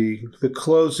 The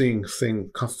closing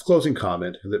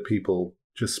comment that people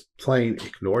just plain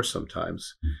ignore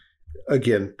sometimes.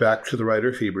 Again, back to the writer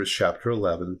of Hebrews chapter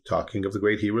 11, talking of the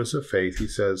great heroes of faith, he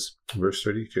says, verse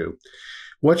 32,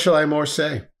 "What shall I more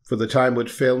say? For the time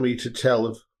would fail me to tell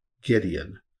of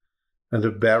Gideon, and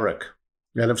of Barak,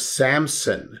 and of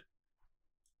Samson,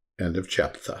 and of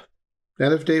Jephthah,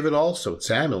 and of David also, and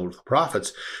Samuel, and the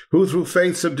prophets, who through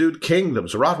faith subdued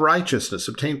kingdoms, wrought righteousness,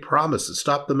 obtained promises,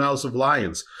 stopped the mouths of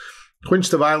lions,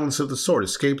 quenched the violence of the sword,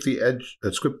 escaped the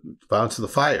violence of the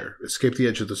fire, escaped the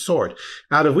edge of the sword.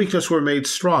 Out of weakness were made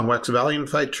strong, waxed valiant in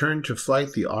fight, turned to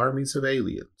flight the armies of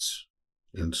aliens,"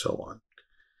 and so on.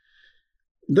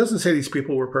 It doesn't say these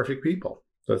people were perfect people.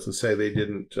 It doesn't say they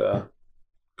didn't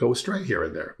go astray here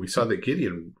and there. We saw that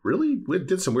Gideon really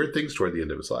did some weird things toward the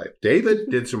end of his life. David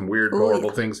did some weird,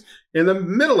 horrible things in the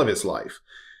middle of his life.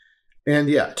 And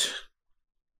yet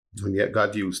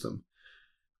God used them.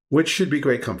 Which should be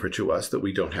great comfort to us, that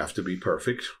we don't have to be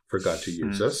perfect for God to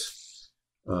use us.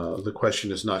 The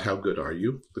question is not how good are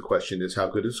you. The question is how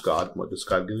good is God, and what is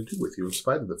God going to do with you in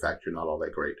spite of the fact you're not all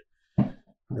that great?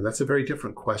 And that's a very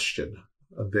different question.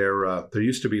 There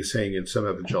used to be a saying in some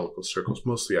evangelical circles,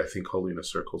 mostly I think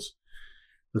holiness circles,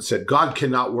 that said, God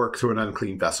cannot work through an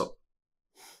unclean vessel.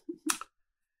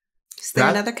 Is there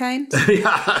another kind?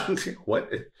 Yeah.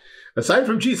 What? Aside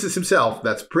from Jesus himself,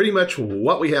 that's pretty much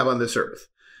what we have on this earth.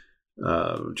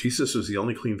 Jesus was the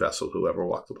only clean vessel who ever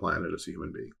walked the planet as a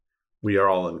human being. We are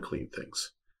all unclean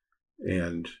things.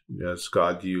 And as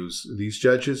God used these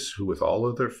judges, who with all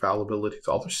of their fallibilities,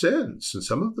 all their sins, and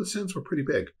some of the sins were pretty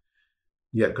big,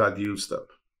 yet God used them.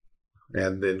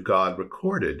 And then God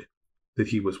recorded that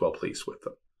he was well pleased with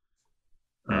them.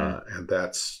 And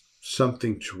that's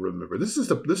something to remember. This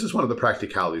is one of the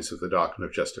practicalities of the doctrine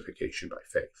of justification by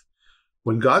faith.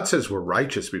 When God says we're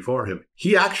righteous before him,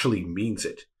 he actually means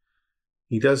it.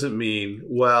 He doesn't mean,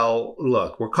 well,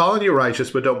 look, we're calling you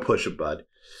righteous, but don't push it, bud.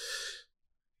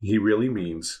 He really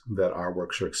means that our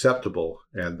works are acceptable,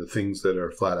 and the things that are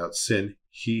flat out sin,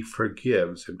 he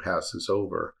forgives and passes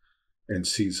over and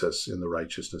sees us in the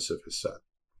righteousness of his son.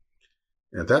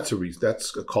 And that's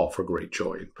a call for great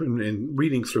joy. And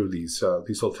reading through these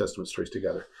Old Testament stories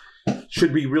together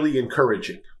should be really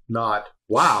encouraging. Not,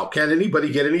 wow, can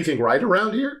anybody get anything right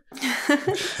around here?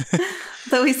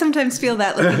 Though we sometimes feel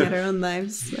that looking at our own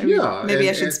lives. I mean, maybe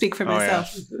I should speak for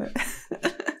myself. Yeah.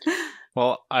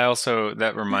 Well,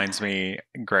 that reminds me,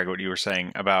 Greg, what you were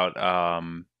saying about,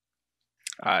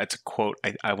 it's a quote,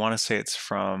 I want to say it's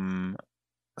from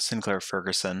Sinclair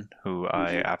Ferguson, who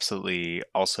I absolutely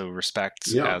also respect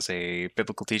as a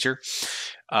biblical teacher.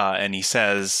 And he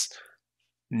says,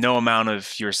 no amount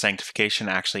of your sanctification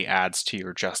actually adds to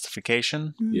your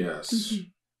justification. Yes. Mm-hmm.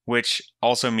 Which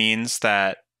also means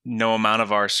that no amount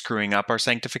of our screwing up our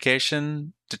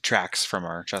sanctification detracts from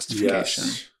our justification.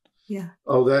 Yes. Yeah.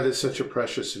 Oh, that is such a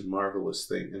precious and marvelous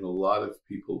thing. And a lot of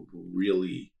people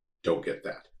really don't get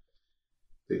that.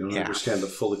 They don't understand the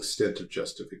full extent of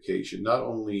justification. Not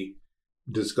only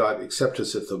does God accept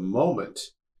us at the moment,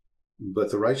 but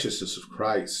the righteousness of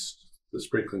Christ, the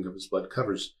sprinkling of his blood,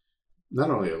 covers not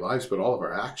only our lives, but all of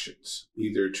our actions,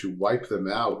 either to wipe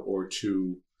them out or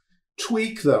to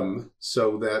tweak them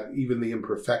so that even the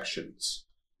imperfections,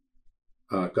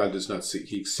 God does not see.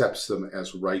 He accepts them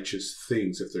as righteous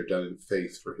things if they're done in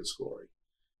faith for his glory.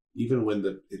 Even when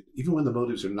the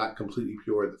motives are not completely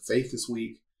pure, the faith is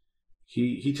weak,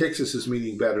 he takes us as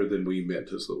meaning better than we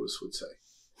meant, as Lewis would say.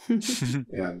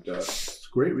 And it's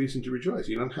a great reason to rejoice.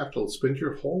 You don't have to spend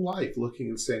your whole life looking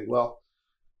and saying, well,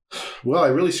 I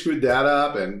really screwed that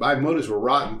up, and my motives were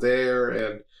rotten there,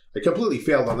 and I completely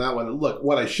failed on that one. And look,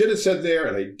 what I should have said there,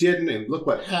 and I didn't, and look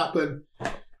what happened.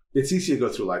 It's easy to go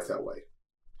through life that way.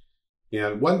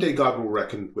 And one day God will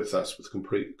reckon with us with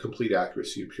complete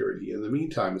accuracy and purity. In the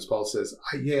meantime, as Paul says,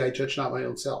 I judge not my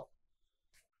own self.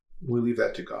 We leave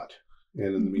that to God.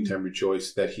 And in the meantime,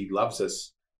 rejoice that he loves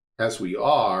us as we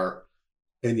are,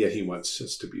 and yet he wants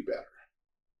us to be better.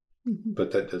 Mm-hmm.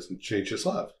 But that doesn't change his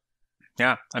love.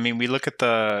 Yeah, I mean, we look at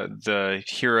the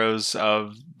heroes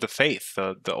of the faith,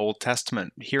 the Old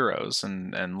Testament heroes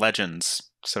and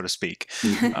legends, so to speak.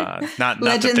 Not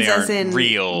that they aren't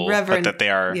real, but that they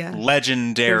are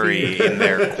legendary in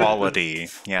their quality.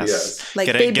 Yes. Like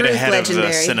get ahead of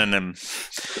the synonym.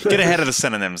 Get ahead of the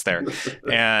synonyms there.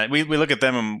 And we look at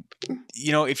them, and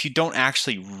if you don't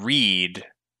actually read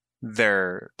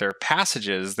their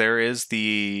passages, there is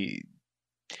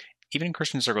even in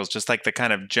Christian circles, just like the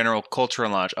kind of general cultural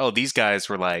knowledge. Oh, these guys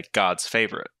were like God's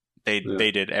favorite. They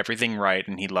did everything right,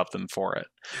 and he loved them for it.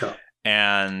 Yeah.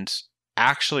 And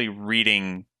actually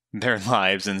reading their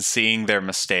lives and seeing their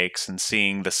mistakes and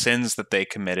seeing the sins that they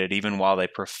committed, even while they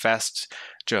professed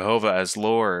Jehovah as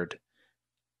Lord,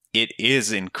 it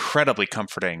is incredibly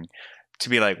comforting to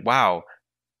be like, wow,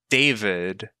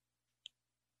 David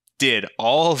did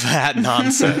all that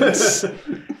nonsense.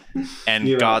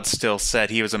 And God still said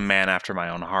he was a man after my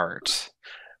own heart.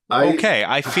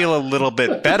 I feel a little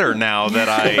bit better now that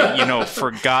I,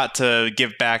 forgot to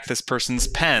give back this person's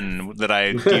pen that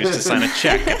I used to sign a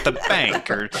check at the bank,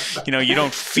 or, you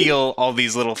don't feel all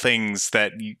these little things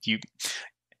that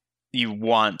you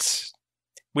want.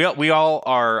 We all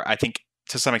are, I think,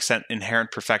 to some extent,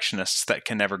 inherent perfectionists that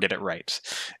can never get it right,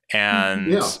 and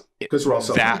because we're all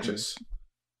self-righteous.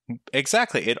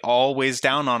 Exactly. It all weighs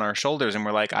down on our shoulders, and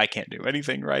we're like, I can't do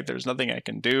anything right. There's nothing I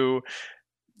can do.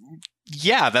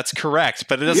 Yeah, that's correct,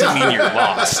 but it doesn't mean you're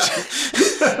lost.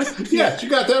 Yes, you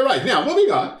got that right. Now,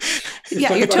 moving on.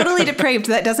 Yeah, you're totally depraved.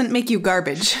 That doesn't make you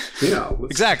garbage.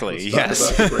 Exactly.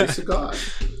 Let's talk about the grace of God.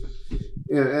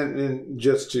 And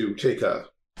just to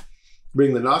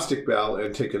ring the Gnostic bell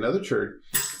and take another turn.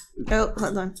 Oh,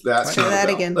 hold on. Let's try that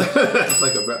again. It's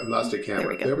like a Gnostic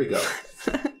hammer. There we go.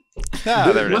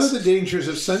 One of the dangers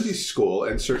of Sunday school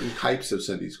and certain types of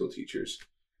Sunday school teachers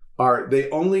are they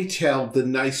only tell the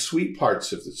nice, sweet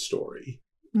parts of the story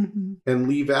and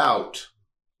leave out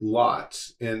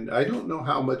lots. And I don't know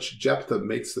how much Jephthah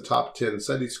makes the top 10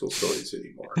 Sunday school stories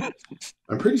anymore.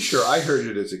 I'm pretty sure I heard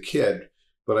it as a kid,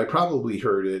 but I probably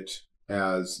heard it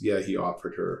as, he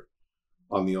offered her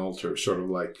on the altar, sort of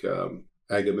like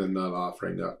Agamemnon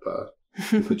offering up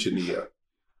Iphigenia.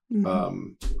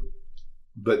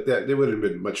 But there would have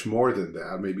been much more than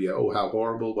that. Maybe, how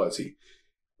horrible was he?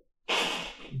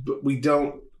 But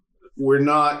we're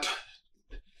not.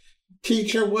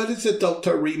 Teacher, what does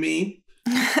adultery mean?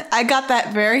 I got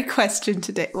that very question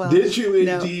today. Well, did you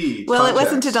indeed? No. Well, it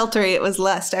wasn't adultery, it was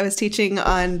lust. I was teaching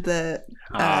on the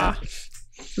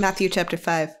Matthew chapter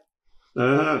 5.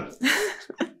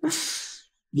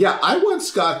 Yeah, I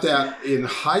once got that in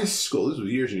high school. This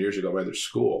was years and years ago, rather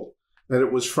school. And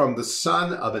it was from the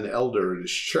son of an elder in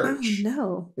his church. Oh,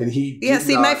 no. And he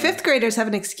my fifth graders have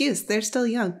an excuse. They're still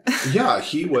young. Yeah,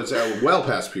 he was well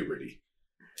past puberty.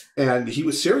 And he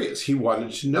was serious. He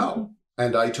wanted to know.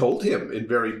 And I told him in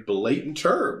very blatant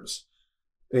terms.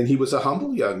 And he was a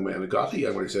humble young man, a godly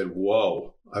young man. He said,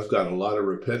 whoa, I've got a lot of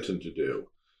repenting to do.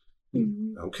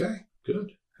 Mm-hmm. Okay,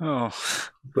 good. Oh.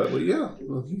 But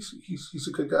well, he's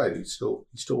a good guy. He's still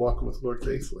walking with the Lord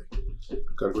faithfully.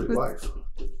 Got a great life.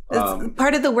 It's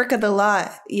part of the work of the law.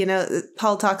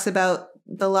 Paul talks about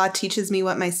the law teaches me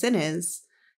what my sin is.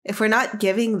 If we're not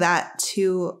giving that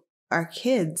to our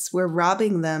kids, we're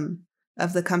robbing them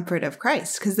of the comfort of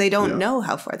Christ because they don't know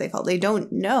how far they fall. They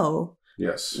don't know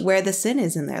where the sin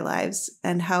is in their lives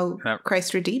and how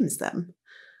Christ redeems them.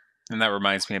 And that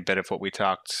reminds me a bit of what we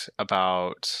talked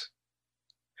about.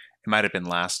 It might have been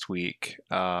last week.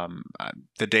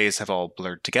 The days have all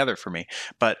blurred together for me,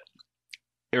 but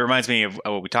it reminds me of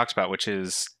what we talked about, which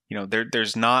is,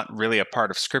 there's not really a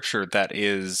part of Scripture that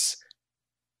is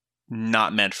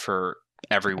not meant for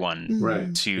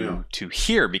everyone to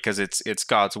hear, because it's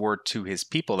God's word to his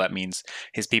people. That means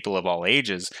his people of all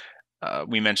ages.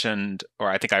 We mentioned, or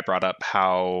I think I brought up,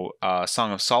 how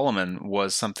Song of Solomon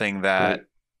was something that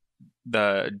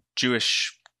the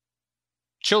Jewish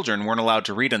children weren't allowed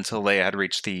to read until they had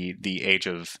reached the age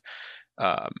of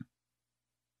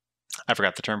I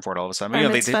forgot the term for it all of a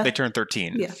sudden. They turned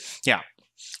 13. Yeah.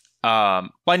 Well,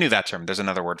 I knew that term. There's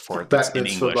another word for it that's in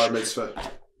English. Bar mitzvah.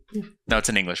 No, it's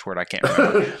an English word. I can't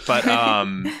remember. But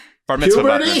bar mitzvah,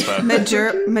 bar mitzvah.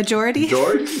 Majority?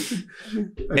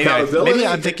 Maybe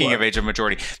I'm thinking of age of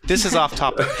majority. This is off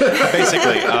topic.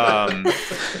 Basically,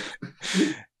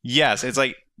 yes, it's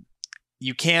like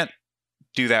you can't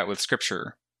do that with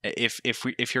Scripture.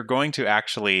 If you're going to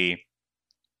actually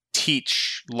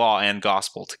teach law and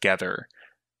gospel together,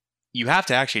 you have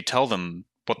to actually tell them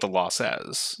what the law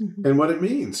says and what it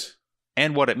means.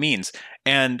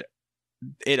 And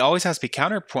it always has to be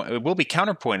it will be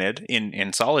counterpointed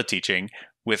in solid teaching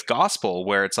with gospel,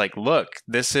 where it's like, look,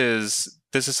 this is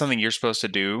something you're supposed to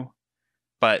do,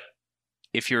 but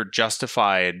if you're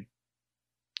justified,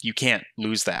 you can't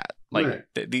lose that. Like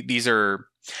these are,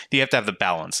 you have to have the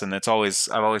balance, and I've always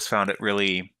found it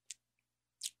really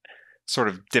sort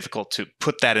of difficult to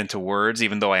put that into words,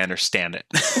 even though I understand it.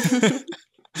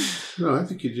 No, I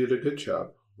think you did a good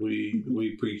job.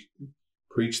 We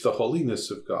preach the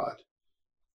holiness of God,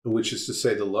 which is to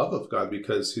say the love of God,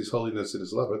 because his holiness and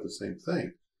his love are the same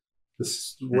thing.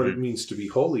 This what it means to be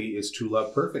holy is to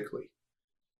love perfectly.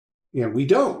 And we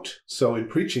don't. So in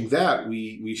preaching that,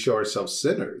 we show ourselves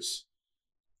sinners.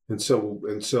 And so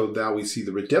now we see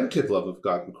the redemptive love of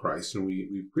God in Christ, and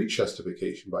we preach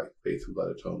justification by faith and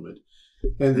blood atonement.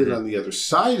 And then on the other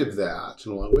side of that,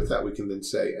 and along with that, we can then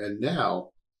say, and now,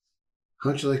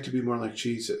 how'd you like to be more like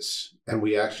Jesus? And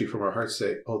we actually from our hearts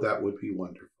say, oh, that would be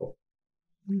wonderful.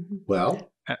 Mm-hmm.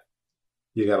 Well,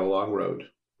 you got a long road,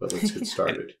 but let's get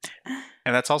started.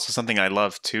 And that's also something I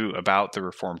love too about the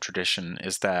Reformed tradition,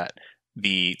 is that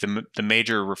the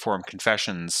major Reformed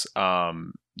confessions,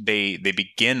 they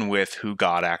begin with who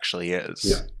God actually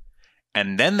is,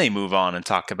 and then they move on and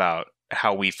talk about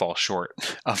how we fall short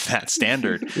of that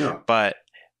standard. But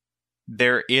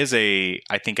there is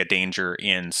I think a danger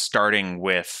in starting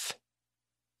with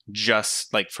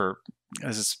just like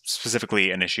this is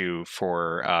specifically an issue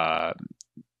for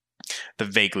the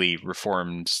vaguely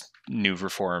reformed, new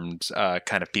reformed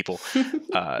kind of people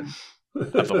of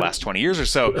the last 20 years or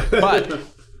so. But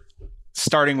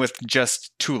starting with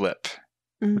just tulip,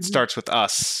 it starts with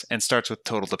us and starts with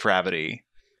total depravity.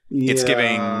 It's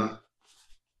giving.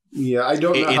 Yeah, I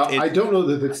don't know. I don't know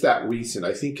that it's that recent.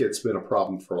 I think it's been a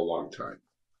problem for a long time.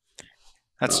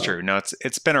 That's true. No,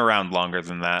 it's been around longer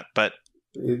than that, but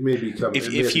it may become.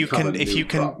 If you can,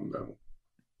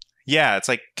 yeah, it's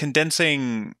like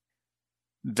condensing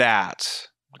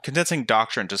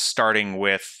doctrine to starting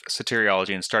with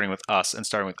soteriology and starting with us and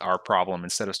starting with our problem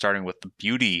instead of starting with the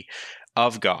beauty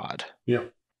of God. Yeah,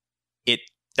 it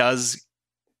does.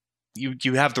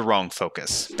 You have the wrong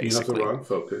focus. Basically, you have the wrong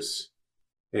focus.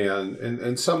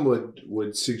 And some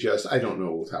would suggest, I don't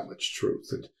know with how much truth,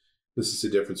 that this is the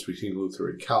difference between Luther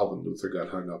and Calvin. Luther got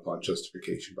hung up on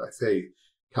justification by faith.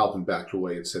 Calvin backed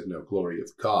away and said, no, glory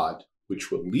of God,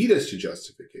 which will lead us to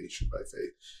justification by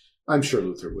faith. I'm sure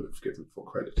Luther would have given full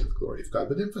credit to the glory of God,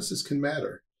 but emphasis can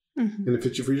matter. Mm-hmm. And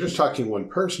if you're just talking one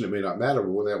person, it may not matter,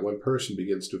 but when that one person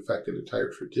begins to affect an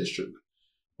entire tradition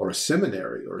or a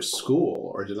seminary or a school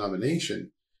or a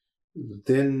denomination,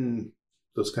 then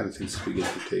those kind of things begin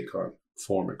to take on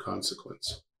form and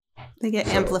consequence. They get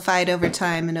amplified over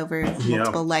time and over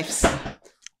multiple lives.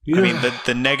 Yeah. I mean,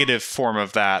 the negative form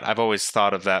of that, I've always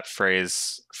thought of that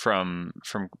phrase from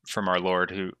our Lord,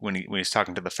 who when he's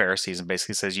talking to the Pharisees and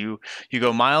basically says, you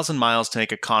go miles and miles to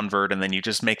make a convert, and then you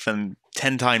just make them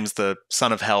 10 times the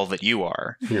son of hell that you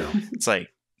are. Yeah. It's like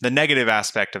the negative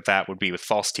aspect of that would be with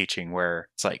false teaching, where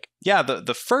it's like, yeah,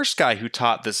 the first guy who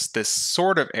taught this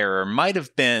sort of error might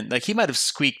have been like, he might have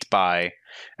squeaked by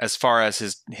as far as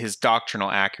his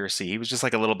doctrinal accuracy. He was just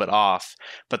like a little bit off,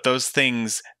 but those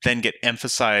things then get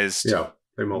emphasized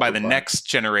by the next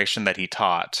generation that he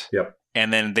taught. Yep.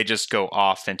 And then they just go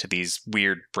off into these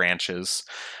weird branches.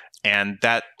 And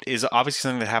that is obviously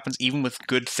something that happens even with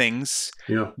good things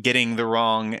getting the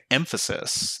wrong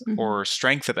emphasis or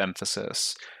strength of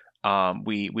emphasis.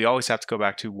 We always have to go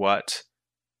back to what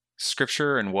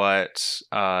Scripture and what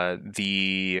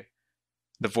the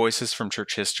voices from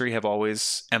church history have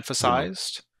always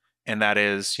emphasized, and that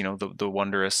is, the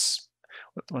wondrous.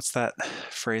 What's that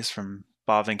phrase from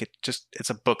Bavinck? It's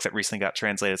a book that recently got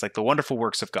translated. It's like the wonderful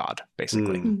works of God,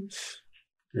 basically.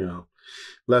 Yeah,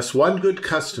 lest one good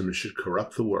custom should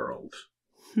corrupt the world.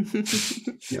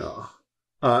 Yeah.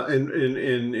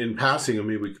 In passing, and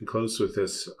maybe we can close with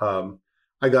this.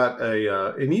 I got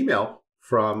an email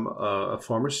from a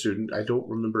former student. I don't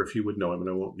remember if you would know him, and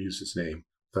I won't use his name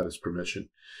without his permission.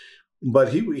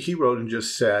 But he wrote and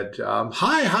just said,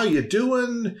 "Hi, how you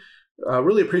doing?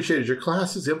 Really appreciated your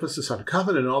classes, emphasis on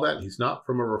covenant and all that." And he's not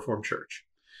from a Reformed church,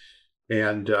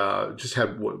 and just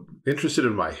interested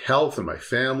in my health and my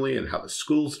family and how the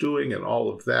school's doing and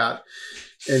all of that.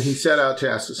 And he set out to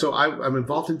ask. So I'm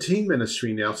involved in teen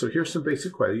ministry now. So here's some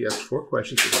basic questions. He asked 4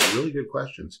 questions. They were really good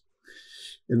questions.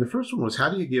 And the first one was, how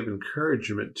do you give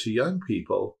encouragement to young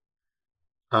people?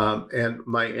 And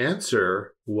my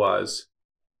answer was,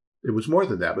 it was more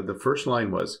than that, but the first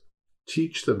line was,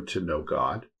 teach them to know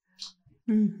God.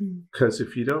 Because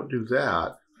if you don't do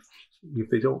that, if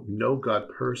they don't know God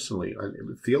personally,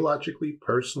 theologically,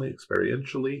 personally,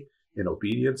 experientially, in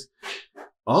obedience,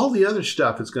 all the other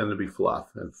stuff is going to be fluff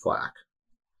and flack.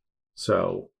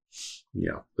 So,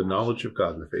 the knowledge of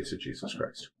God in the face of Jesus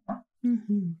Christ.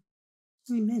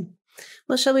 Amen.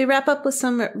 Well, shall we wrap up with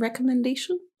some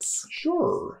recommendations?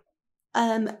 Sure.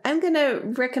 I'm going to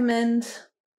recommend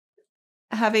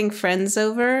having friends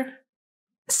over,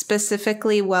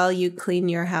 specifically while you clean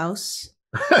your house.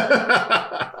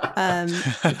 A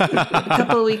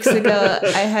couple of weeks ago,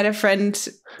 I had a friend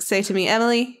say to me,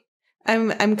 "Emily,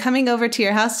 I'm coming over to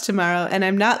your house tomorrow, and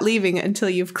I'm not leaving until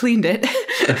you've cleaned it."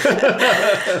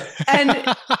 And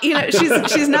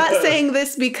she's not saying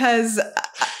this because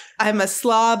I'm a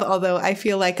slob, although I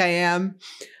feel like I am.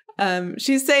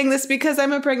 She's saying this because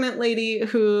I'm a pregnant lady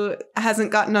who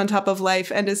hasn't gotten on top of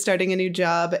life and is starting a new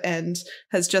job and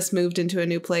has just moved into a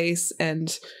new place.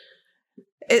 And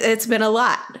it's been a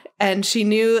lot. And she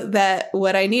knew that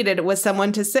what I needed was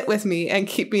someone to sit with me and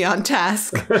keep me on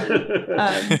task.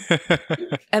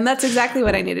 And that's exactly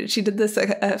what I needed. She did this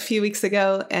a few weeks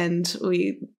ago, and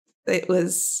it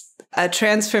was a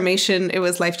transformation. It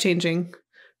was life-changing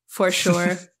for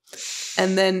sure.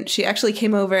 And then she actually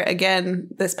came over again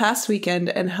this past weekend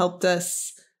and helped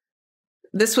us.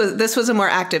 This was a more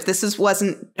active.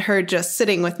 Wasn't her just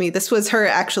sitting with me. This was her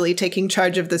actually taking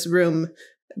charge of this room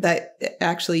that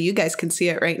actually you guys can see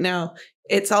it right now.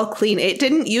 It's all clean. It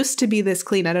didn't used to be this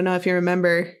clean. I don't know if you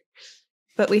remember,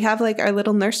 but we have like our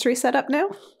little nursery set up now.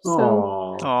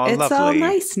 So it's lovely. all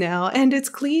nice now, and it's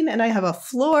clean. And I have a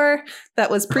floor that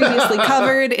was previously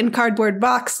covered in cardboard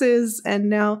boxes, and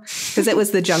now, because it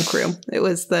was the junk room, it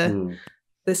was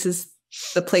this is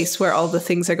the place where all the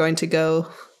things are going to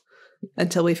go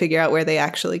until we figure out where they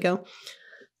actually go.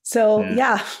 So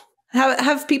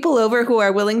have people over who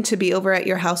are willing to be over at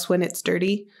your house when it's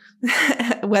dirty,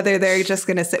 whether they're just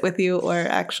going to sit with you or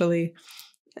actually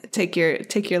take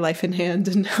your life in hand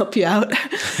and help you out.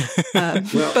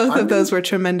 Both of those were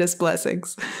tremendous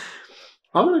blessings.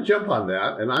 I'm going to jump on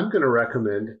that, and I'm going to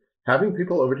recommend having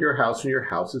people over to your house when your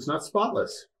house is not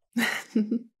spotless.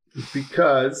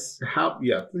 Because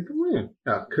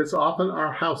because often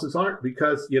our houses aren't,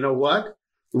 because you know what?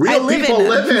 Real people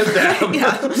live in them.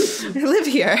 I live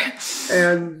here.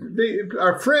 And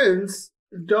our friends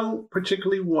don't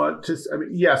particularly want to. I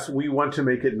mean, yes, we want to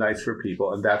make it nice for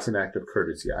people, and that's an act of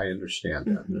courtesy. I understand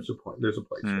that. There's a point. There's a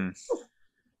place for it.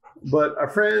 But our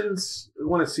friends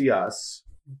want to see us,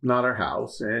 not our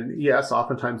house. And yes,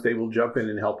 oftentimes they will jump in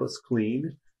and help us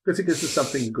clean, because it gives us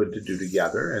something good to do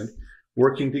together. And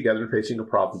working together and facing a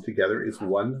problem together is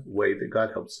one way that God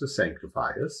helps to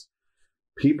sanctify us.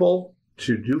 People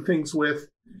to do things with,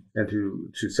 and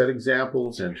to set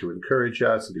examples and to encourage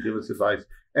us and to give us advice.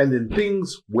 And then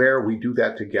things where we do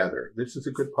that together. This is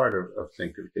a good part of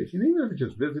sanctification. Even if it's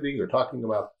just visiting or talking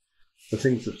about the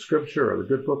things of Scripture or the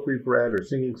good book we've read or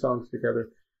singing songs together.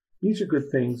 These are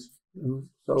good things.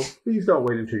 So please don't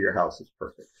wait until your house is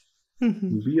perfect.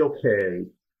 Mm-hmm. Be okay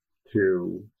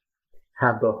to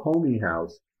have the homey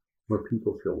house where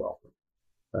people feel welcome.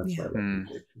 That's my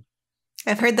recommendation.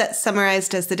 I've heard that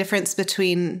summarized as the difference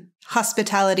between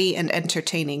hospitality and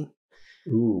entertaining.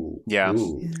 Ooh. Yeah.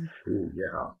 Ooh,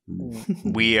 yeah.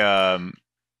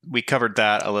 We covered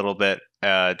that a little bit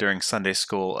during Sunday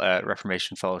school at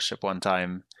Reformation Fellowship one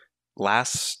time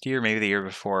last year, maybe the year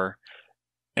before.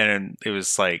 And it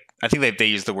was like, I think they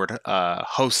used the word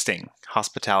hosting,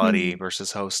 hospitality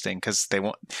versus hosting, because they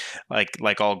want,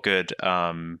 like all good,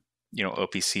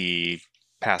 OPC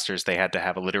pastors, they had to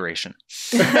have alliteration.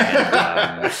 And,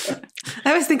 I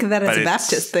always think of that as a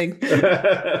Baptist thing.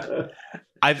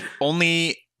 I've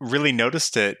only really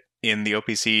noticed it in the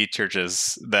OPC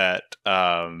churches that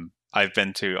I've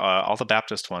been to. All the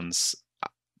Baptist ones,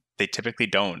 they typically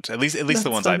don't. At least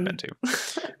the ones funny. I've been to.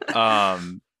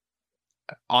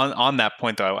 On that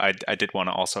point, though, I did want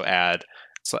to also add,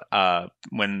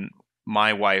 when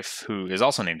my wife, who is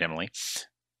also named Emily,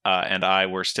 and I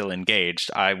were still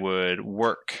engaged, I would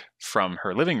work from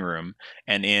her living room,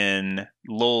 and in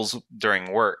lulls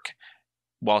during work,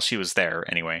 while she was there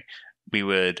anyway, we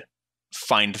would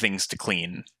find things to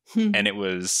clean. And it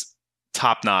was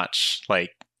top-notch,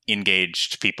 like,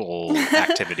 engaged people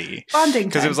activity. Bonding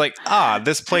because it was like,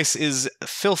 this place is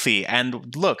filthy,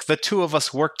 and look, the two of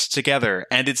us worked together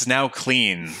and it's now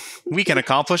clean. We can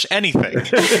accomplish anything.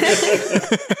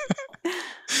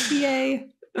 Yay.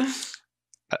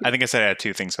 I think I said I had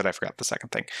two things, but I forgot the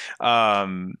second thing.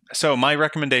 So my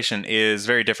recommendation is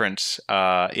very different.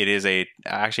 It is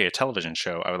actually a television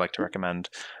show I would like to recommend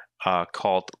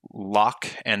called Lock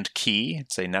and Key.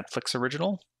 It's a Netflix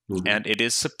original. And it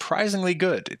is surprisingly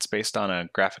good. It's based on a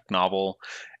graphic novel.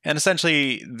 And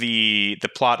essentially, the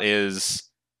plot is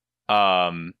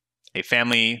a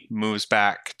family moves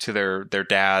back to their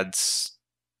dad's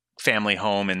family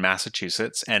home in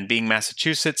Massachusetts. And being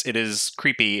Massachusetts, it is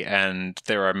creepy and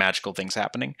there are magical things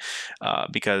happening.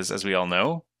 Because, as we all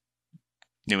know,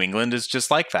 New England is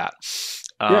just like that.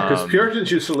 Yeah, because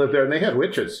Puritans used to live there and they had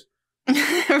witches.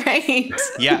 Right.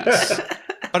 Yes.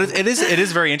 But it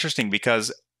is very interesting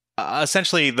because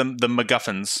essentially the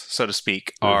MacGuffins, so to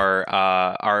speak,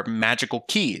 are magical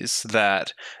keys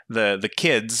that the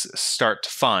kids start to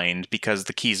find because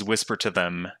the keys whisper to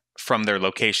them from their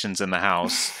locations in the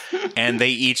house, and they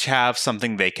each have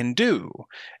something they can do.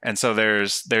 And so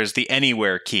there's the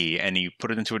anywhere key, and you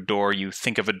put it into a door, you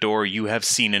think of a door you have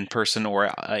seen in person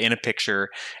or in a picture,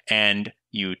 and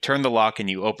you turn the lock and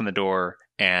you open the door,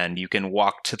 and you can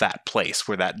walk to that place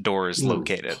where that door is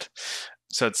located.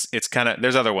 So it's kind of,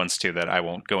 there's other ones too that I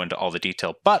won't go into all the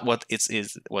detail. But what's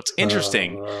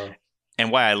interesting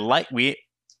and why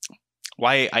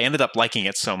I ended up liking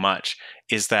it so much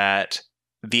is that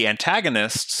the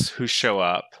antagonists who show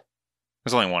up,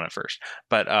 there's only one at first,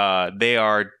 but they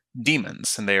are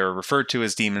demons, and they are referred to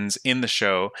as demons in the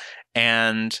show,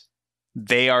 and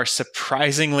they are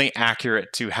surprisingly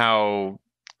accurate to how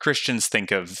Christians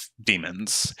think of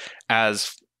demons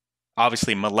as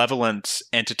obviously malevolent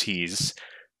entities,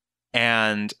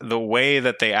 and the way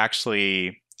that they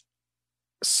actually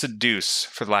seduce,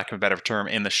 for the lack of a better term,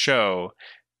 in the show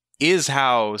is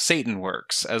how Satan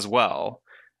works as well,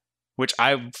 which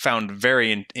I found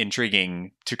very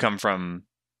intriguing to come from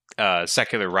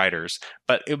secular writers.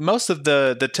 But most of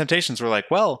the temptations were like,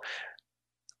 well,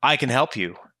 I can help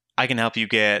you. I can help you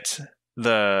get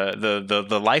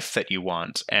the life that you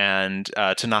want, and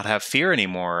to not have fear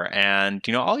anymore. And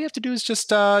all you have to do is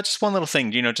just one little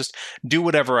thing. Just do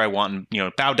whatever I want.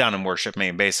 And, bow down and worship me.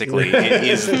 Basically, it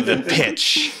is the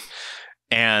pitch.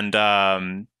 And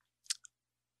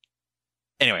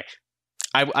anyway,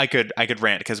 I could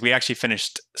rant because we actually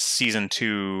finished season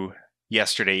 2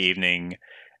 yesterday evening,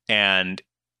 and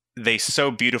they so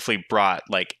beautifully brought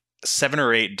like 7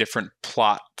 or 8 different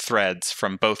plot threads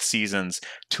from both seasons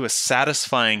to a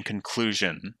satisfying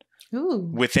conclusion. Ooh.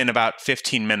 Within about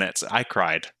 15 minutes. I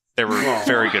cried. There were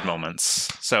very good moments.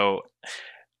 So,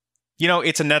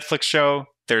 it's a Netflix show.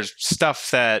 There's stuff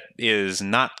that is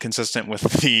not consistent with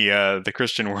the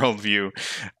Christian worldview,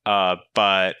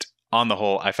 but on the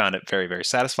whole, I found it very, very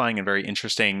satisfying and very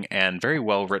interesting and very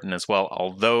well written as well,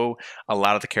 although a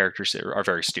lot of the characters are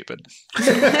very stupid.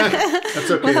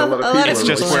 That's okay. Well, a lot of it's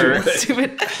people just are where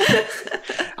stupid.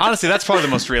 Honestly, that's probably the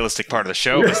most realistic part of the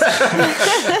show.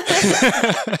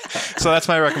 So that's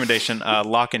my recommendation.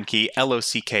 Lock and Key,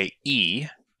 LOCKE,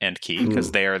 and key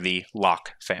because they are the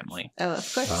lock family. Oh,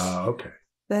 of course. Okay.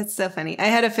 That's so funny. I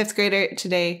had a 5th grader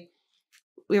today.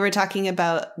 We were talking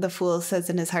about the fool says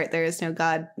in his heart there is no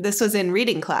God. This was in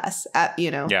reading class,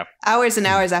 hours and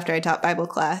hours after I taught Bible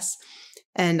class.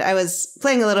 And I was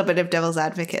playing a little bit of devil's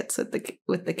advocates with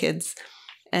the kids.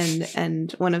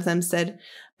 And one of them said,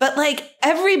 but like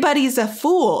everybody's a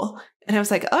fool. And I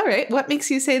was like, all right, what makes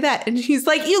you say that? And he's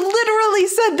like, you literally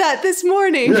said that this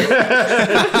morning. Like,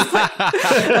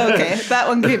 okay, that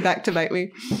one came back to bite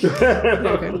me.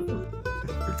 Okay.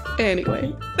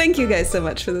 Anyway, thank you guys so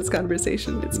much for this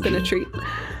conversation. It's been a treat.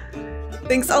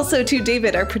 Thanks also to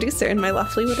David, our producer, and my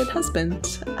lawfully wedded husband.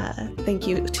 Thank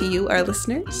you to you, our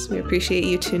listeners. We appreciate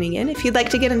you tuning in. If you'd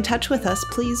like to get in touch with us,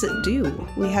 please do.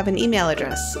 We have an email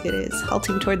address. It is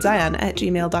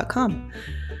haltingtowardszion@gmail.com.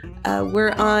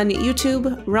 We're on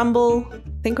YouTube, Rumble. I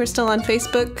think we're still on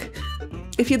Facebook.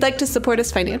 If you'd like to support us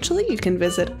financially, you can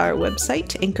visit our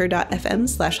website,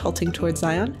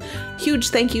 anchor.fm/haltingtowardszion. Huge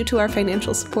thank you to our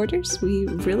financial supporters. We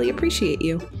really appreciate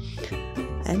you.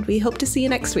 And we hope to see you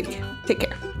next week. Take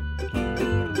care.